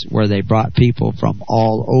feasts where they brought people from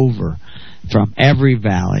all over, from every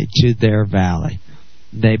valley to their valley.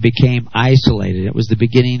 They became isolated. It was the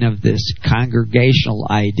beginning of this congregational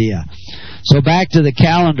idea. So back to the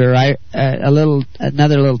calendar,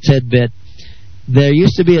 another little tidbit. There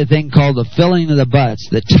used to be a thing called the filling of the butts.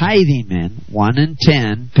 The tithing men, 1 in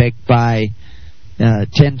 10, picked by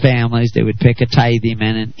 10 families. They would pick a tithing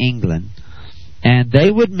man in England, and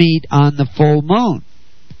they would meet on the full moon.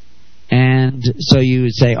 And so you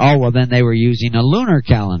would say, oh, well, then they were using a lunar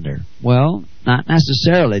calendar. Well, not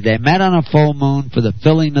necessarily. They met on a full moon for the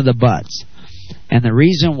filling of the butts. And the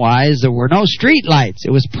reason why is there were no street lights.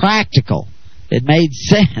 It was practical. It made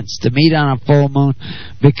sense to meet on a full moon,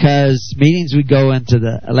 because meetings would go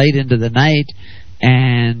late into the night,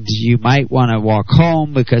 and you might want to walk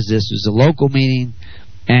home because this was a local meeting,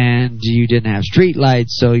 and you didn't have street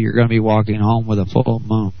lights, so you're going to be walking home with a full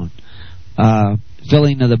moon.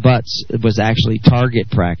 Filling of the butts was actually target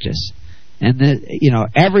practice. And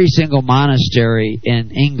every single monastery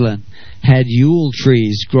in England had Yule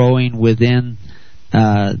trees growing within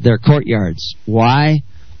their courtyards. Why?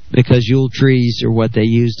 Because Yule trees are what they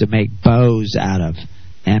used to make bows out of.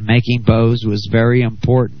 And making bows was very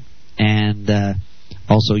important. And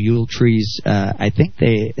also Yule trees, I think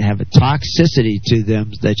they have a toxicity to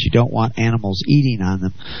them that you don't want animals eating on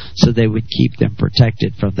them. So they would keep them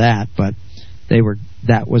protected from that. But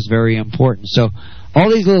that was very important. So all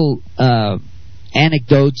these little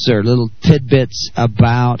anecdotes or little tidbits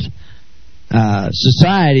about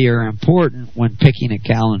society are important when picking a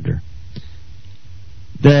calendar.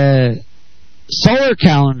 The solar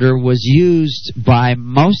calendar was used by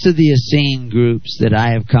most of the Essene groups that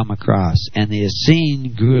I have come across, and the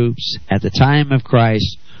Essene groups at the time of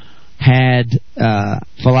Christ had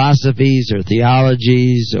philosophies or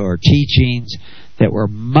theologies or teachings that were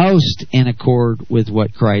most in accord with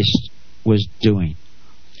what Christ was doing.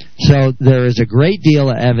 So there is a great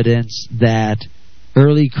deal of evidence that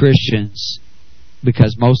early Christians,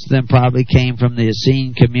 because most of them probably came from the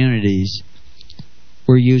Essene communities,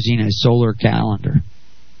 were using a solar calendar.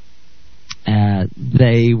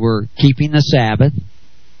 They were keeping the Sabbath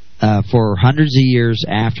for hundreds of years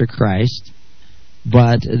after Christ,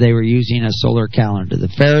 but they were using a solar calendar. The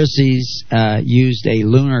Pharisees used a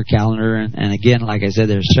lunar calendar, and again, like I said,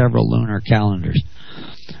 there's several lunar calendars.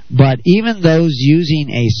 But even those using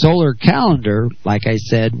a solar calendar, like I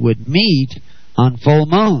said, would meet on full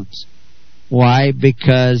moons. Why?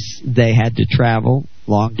 Because they had to travel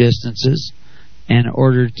long distances, and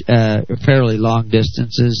ordered fairly long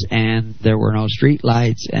distances, and there were no street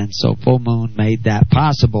lights, and so full moon made that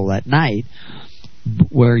possible at night,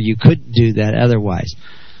 where you couldn't do that otherwise.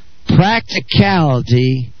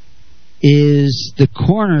 Practicality is the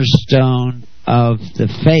cornerstone of the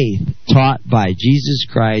faith taught by Jesus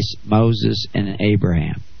Christ, Moses, and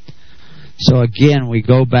Abraham. So again, we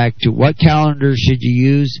go back to what calendar should you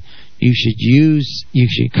use? You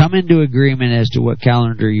should come into agreement as to what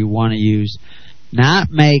calendar you want to use.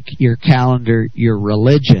 Not make your calendar your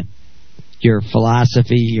religion, your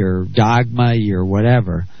philosophy, your dogma, your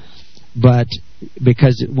whatever. But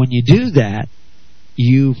because when you do that,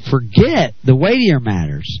 you forget the weightier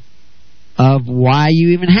matters of why you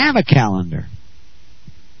even have a calendar.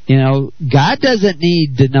 God doesn't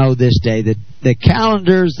need to know this day. The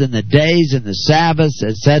calendars and the days and the Sabbaths,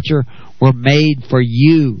 etc., were made for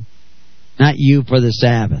you, not you for the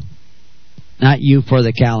Sabbath, not you for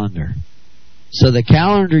the calendar. So the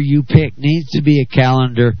calendar you pick needs to be a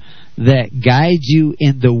calendar that guides you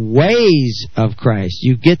in the ways of Christ.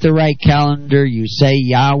 You get the right calendar, you say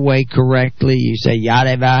Yahweh correctly, you say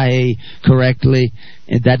Yahweh correctly,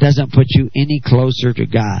 and that doesn't put you any closer to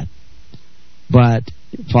God. But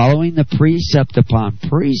following the precept upon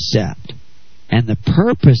precept and the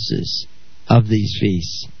purposes of these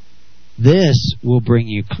feasts, this will bring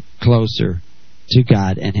you closer to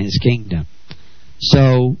God and His kingdom.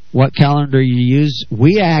 So, what calendar you use?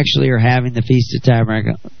 We actually are having the Feast of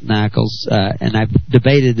Tabernacles, and I've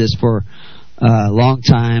debated this for a long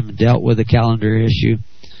time, dealt with the calendar issue.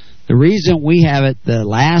 The reason we have it the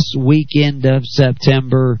last weekend of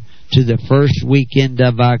September to the first weekend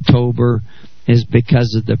of October is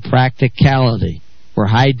because of the practicality. Where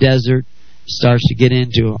high desert starts to get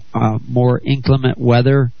into more inclement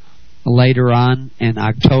weather later on in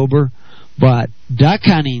October. But duck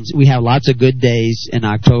hunting, we have lots of good days in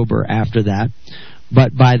October after that.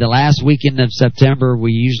 But by the last weekend of September,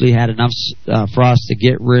 we usually had enough frost to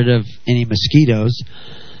get rid of any mosquitoes.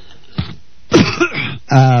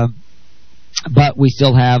 But we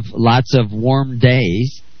still have lots of warm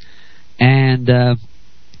days. And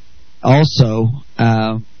also,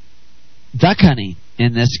 duck hunting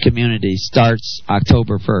in this community starts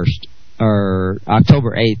October 1st, or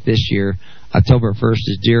October 8th this year. October 1st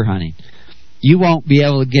is deer hunting. You won't be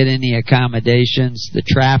able to get any accommodations. The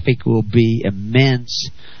traffic will be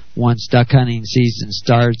immense once duck hunting season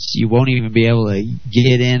starts. You won't even be able to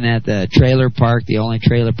get in at the trailer park, the only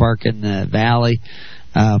trailer park in the valley.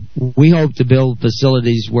 We hope to build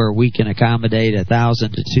facilities where we can accommodate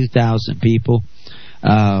 1,000 to 2,000 people.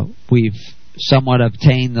 We've somewhat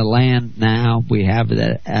obtained the land now. We have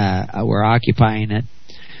that. We're occupying it,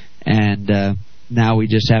 and now we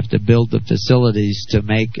just have to build the facilities to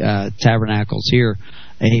make tabernacles here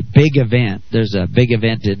a big event. There's a big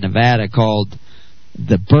event in Nevada called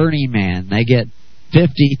the Burning Man. They get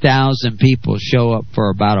 50,000 people show up for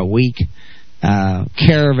about a week.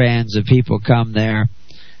 Caravans of people come there.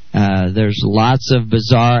 There's lots of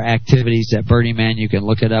bizarre activities at Burning Man. You can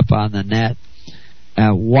look it up on the net.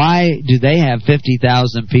 Why do they have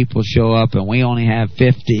 50,000 people show up and we only have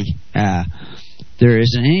 50? There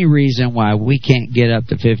isn't any reason why we can't get up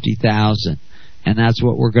to 50,000. And that's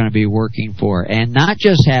what we're going to be working for. And not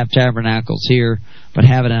just have tabernacles here, but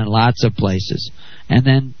have it in lots of places. And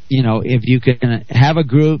then, if you can have a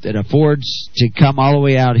group that affords to come all the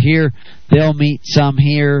way out here, they'll meet some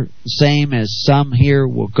here, same as some here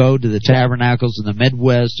will go to the tabernacles in the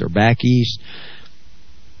Midwest or back east.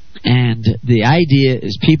 And the idea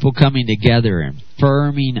is people coming together and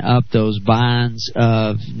firming up those bonds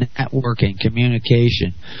of network and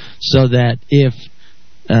communication so that if,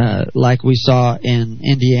 like we saw in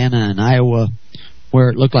Indiana and Iowa, where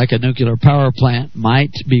it looked like a nuclear power plant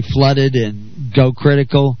might be flooded and go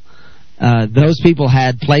critical, those people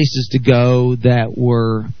had places to go that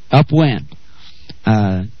were upwind.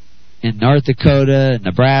 In North Dakota,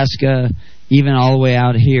 Nebraska, even all the way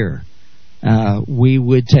out here. We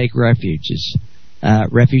would take refugees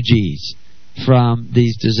from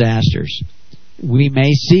these disasters. We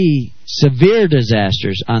may see severe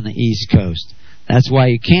disasters on the East Coast. That's why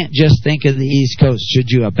you can't just think of the East Coast. Should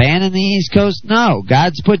you abandon the East Coast? No.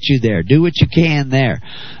 God's put you there. Do what you can there.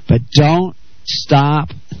 But don't stop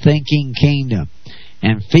thinking kingdom.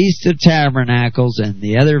 And Feast of Tabernacles and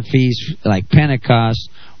the other feasts like Pentecost,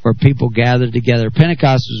 where people gathered together.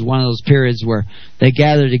 Pentecost was one of those periods where they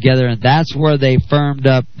gathered together, and that's where they firmed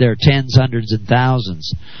up their tens, hundreds, and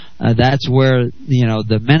thousands. That's where,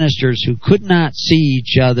 the ministers who could not see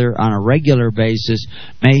each other on a regular basis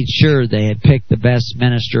made sure they had picked the best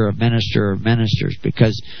minister of ministers,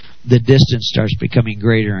 because the distance starts becoming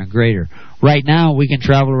greater and greater. Right now, we can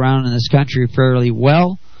travel around in this country fairly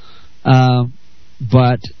well,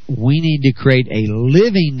 but we need to create a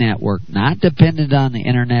living network, not dependent on the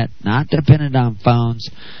internet, not dependent on phones.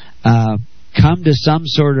 Come to some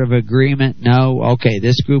sort of agreement. No, okay,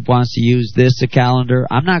 this group wants to use this calendar.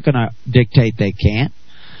 I'm not going to dictate they can't.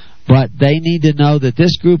 But they need to know that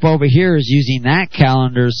this group over here is using that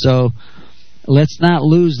calendar, so let's not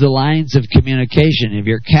lose the lines of communication. If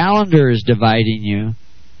your calendar is dividing you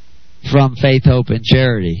from faith, hope, and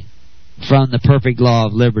charity, from the perfect law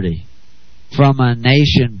of liberty, from a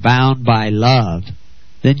nation bound by love,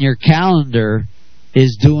 then your calendar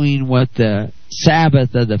is doing what the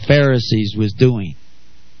Sabbath of the Pharisees was doing.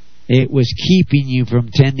 It was keeping you from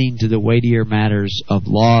tending to the weightier matters of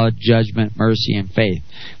law, judgment, mercy, and faith.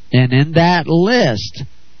 And in that list,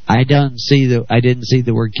 I didn't see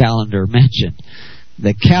the word calendar mentioned.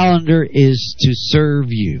 The calendar is to serve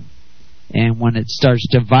you. And when it starts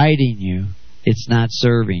dividing you, it's not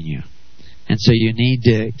serving you. And so you need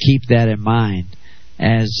to keep that in mind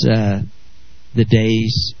as the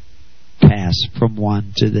days pass from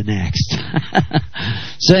one to the next.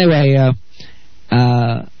 So anyway,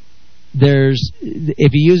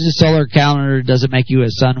 if you use a solar calendar, it doesn't make you a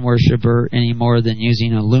sun worshiper any more than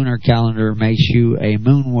using a lunar calendar makes you a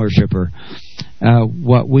moon worshiper.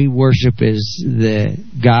 What we worship is the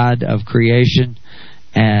God of creation,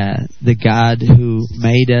 the God who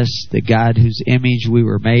made us, the God whose image we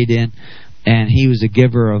were made in, and He was a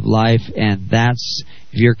giver of life. And that's,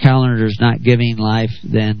 if your calendar is not giving life,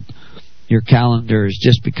 then your calendar has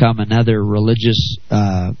just become another religious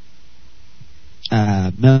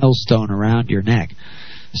millstone around your neck.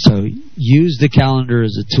 So use the calendar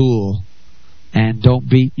as a tool and don't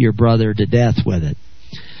beat your brother to death with it.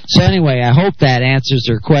 So anyway, I hope that answers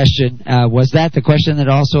her question. Was that the question that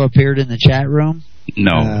also appeared in the chat room?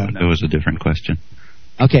 No, it was a different question.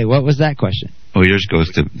 Okay, what was that question? Oh, yours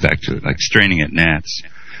goes back to like straining at gnats.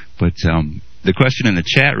 But the question in the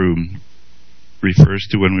chat room refers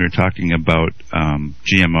to when we were talking about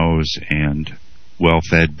GMOs and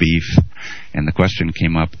well-fed beef, and the question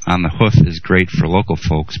came up, on the hoof is great for local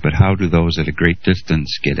folks, but how do those at a great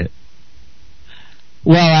distance get it?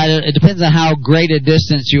 Well, it depends on how great a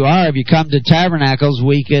distance you are. If you come to Tabernacles,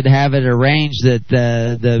 we could have it arranged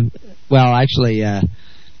that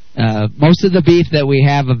most of the beef that we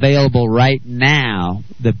have available right now,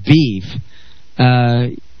 the beef,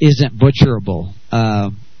 isn't butcherable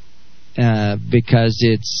because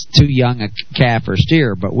it's too young a calf or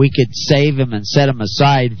steer. But we could save them and set them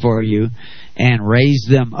aside for you and raise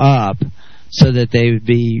them up so that they would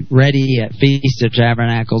be ready at Feast of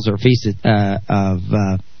Tabernacles or Feast of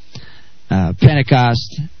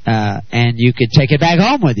Pentecost, and you could take it back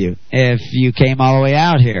home with you if you came all the way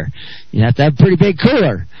out here. You have to have a pretty big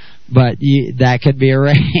cooler, but that can be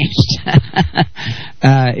arranged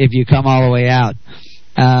if you come all the way out.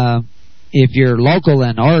 If you're local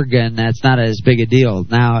in Oregon, that's not as big a deal.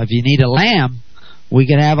 Now, if you need a lamb, we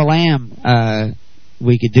could have a lamb.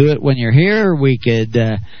 We could do it when you're here. We could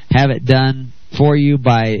have it done for you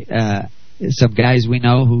by some guys we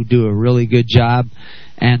know who do a really good job,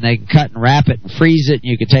 and they can cut and wrap it and freeze it, and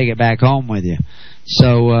you can take it back home with you.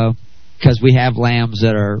 So, because we have lambs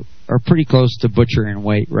that are pretty close to butchering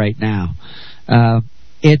weight right now.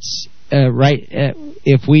 If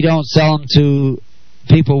we don't sell them to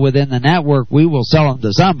people within the network, we will sell them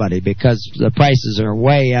to somebody because the prices are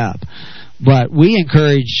way up. But we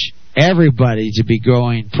encourage everybody to be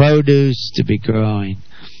growing produce, to be growing.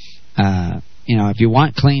 If you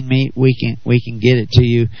want clean meat, we can get it to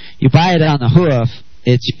you. You buy it on the hoof,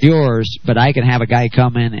 it's yours, but I can have a guy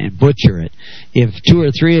come in and butcher it. If 2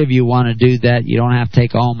 or 3 of you want to do that, you don't have to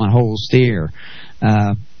take home a whole steer.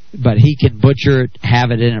 But he can butcher it,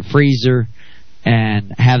 have it in a freezer,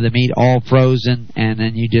 and have the meat all frozen, and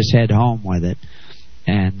then you just head home with it.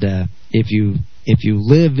 And if you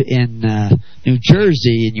live in New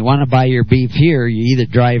Jersey and you want to buy your beef here, you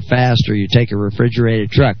either drive fast or you take a refrigerated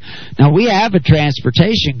truck. Now, we have a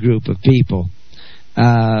transportation group of people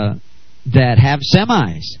that have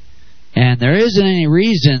semis, and there isn't any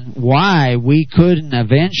reason why we couldn't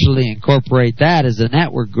eventually incorporate that as the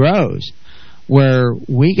network grows, where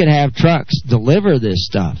we could have trucks deliver this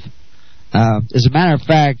stuff. As a matter of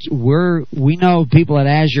fact, we know people at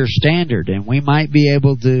Azure Standard, and we might be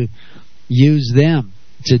able to use them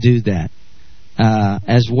to do that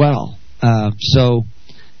as well.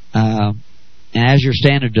 Azure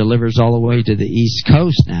Standard delivers all the way to the East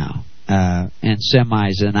Coast now in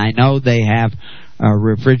semis, and I know they have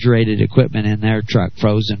refrigerated equipment in their truck,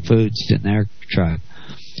 frozen foods in their truck.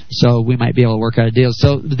 So we might be able to work out a deal.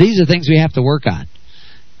 So these are things we have to work on.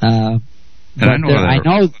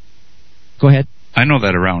 Go ahead. I know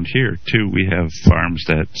that around here, too, we have farms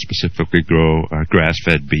that specifically grow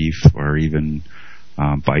grass-fed beef or even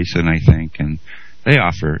bison, I think, and they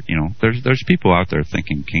offer, there's people out there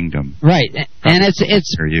thinking kingdom. Right, and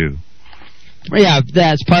it's for you. Yeah,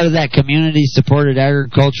 that's part of that community-supported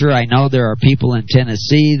agriculture. I know there are people in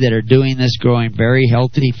Tennessee that are doing this, growing very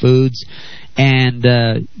healthy foods, and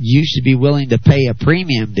you should be willing to pay a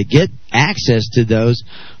premium to get access to those,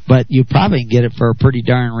 but you probably can get it for a pretty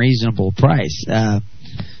darn reasonable price.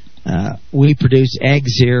 We produce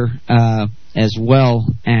eggs here as well,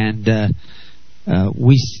 and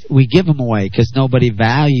we give them away because nobody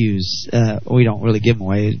values. We don't really give them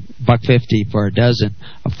away. $1.50 for a dozen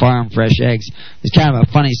of farm fresh eggs. It's kind of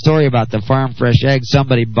a funny story about the farm fresh eggs.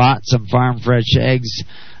 Somebody bought some farm fresh eggs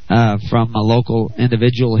from a local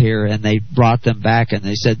individual here, and they brought them back, and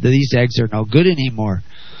they said, these eggs are no good anymore.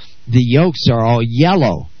 The yolks are all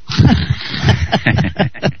yellow.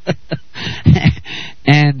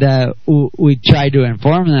 And we tried to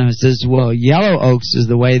inform them. It says, well, yellow oaks is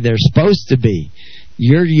the way they're supposed to be.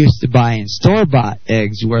 You're used to buying store-bought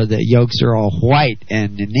eggs where the yolks are all white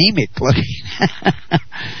and anemic looking.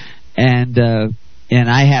 And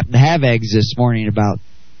I happened to have eggs this morning about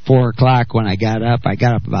 4 o'clock when I got up. I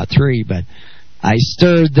got up about 3, but I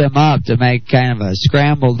stirred them up to make kind of a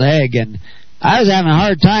scrambled egg, and I was having a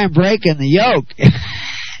hard time breaking the yolk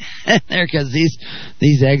there because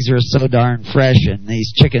these eggs are so darn fresh and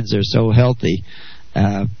these chickens are so healthy.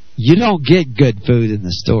 You don't get good food in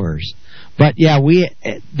the stores. But yeah,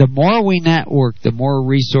 the more we network, the more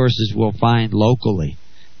resources we'll find locally,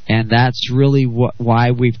 and that's really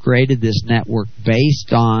why we've created this network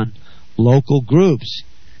based on local groups.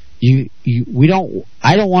 I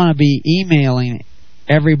don't want to be emailing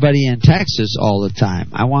everybody in Texas all the time.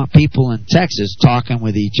 I want people in Texas talking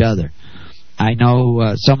with each other. I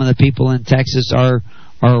know some of the people in Texas are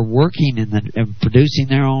working in producing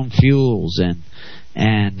their own fuels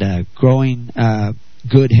and growing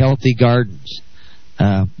good, healthy gardens.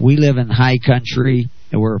 We live in high country.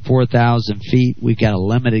 We're 4,000 feet. We've got a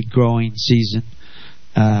limited growing season.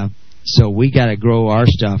 So we got to grow our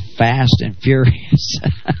stuff fast and furious.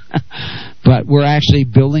 But we're actually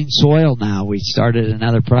building soil now. We started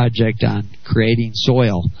another project on creating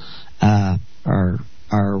soil, our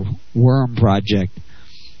worm project,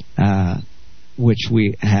 which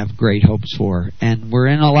we have great hopes for. And we're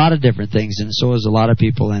in a lot of different things, and so is a lot of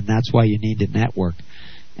people, and that's why you need to network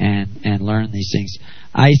and learn these things.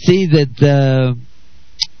 I see that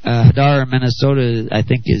Hadar in Minnesota, I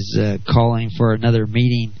think, is calling for another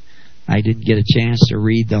meeting. I didn't get a chance to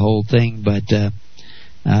read the whole thing, but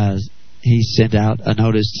he sent out a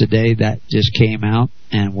notice today that just came out,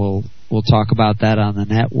 and we'll talk about that on the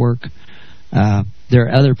network. There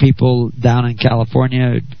are other people down in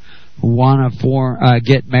California who want to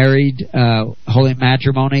get married, holy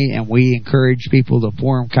matrimony, and we encourage people to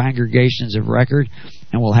form congregations of record.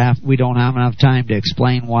 And we don't have enough time to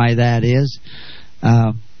explain why that is.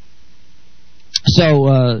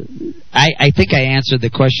 So I think I answered the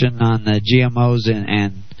question on the GMOs,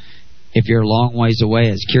 and if you're a long ways away,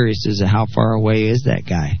 I was curious as to how far away is that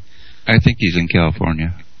guy? I think he's in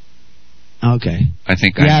California. Okay. I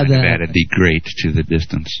think I might have added the great to the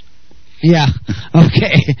distance. Yeah.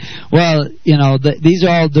 Okay. Well, these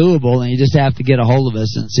are all doable, and you just have to get a hold of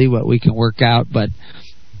us and see what we can work out. But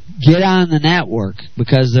get on the network,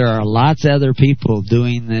 because there are lots of other people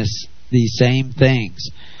doing these same things.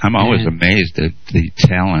 I'm always amazed at the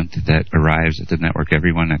talent that arrives at the network.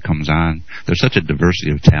 Everyone that comes on, there's such a diversity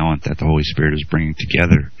of talent that the Holy Spirit is bringing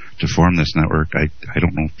together to form this network. I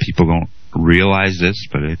don't know if people don't realize this,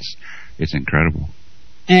 but it's incredible.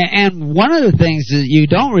 And one of the things that you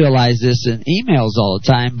don't realize this in emails all the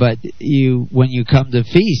time, but when you come to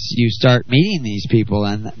feasts, you start meeting these people.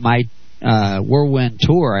 And my whirlwind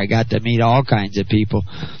tour, I got to meet all kinds of people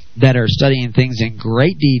that are studying things in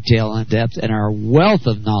great detail and depth and are a wealth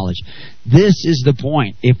of knowledge. This is the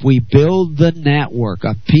point. If we build the network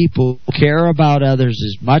of people who care about others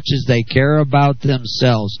as much as they care about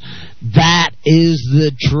themselves, that is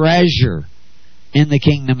the treasure in the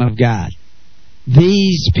kingdom of God.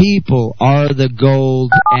 These people are the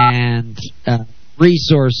gold and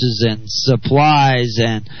resources and supplies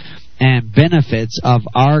and benefits of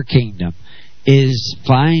our kingdom. Is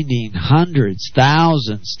finding hundreds,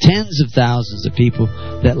 thousands, tens of thousands of people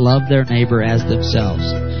that love their neighbor as themselves.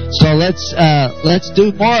 So let's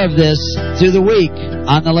do more of this through the week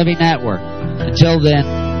on the Living Network. Until then,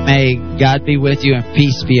 may God be with you and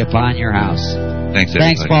peace be upon your house. Thanks,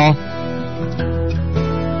 everybody. Thanks, Paul.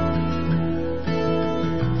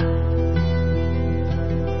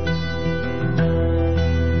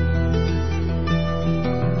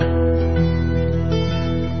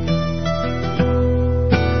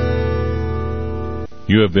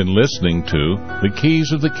 You have been listening to The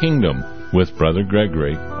Keys of the Kingdom with Brother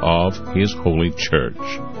Gregory of His Holy Church.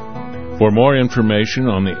 For more information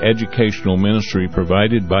on the educational ministry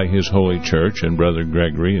provided by His Holy Church and Brother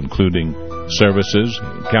Gregory, including services,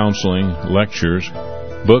 counseling, lectures,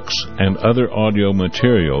 books, and other audio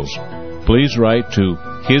materials, please write to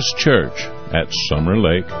His Church at Summer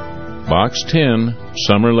Lake, Box 10,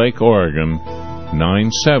 Summer Lake, Oregon,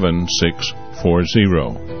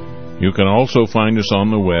 97640. You can also find us on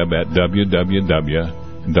the web at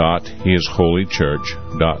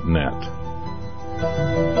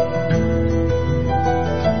www.hisholychurch.net.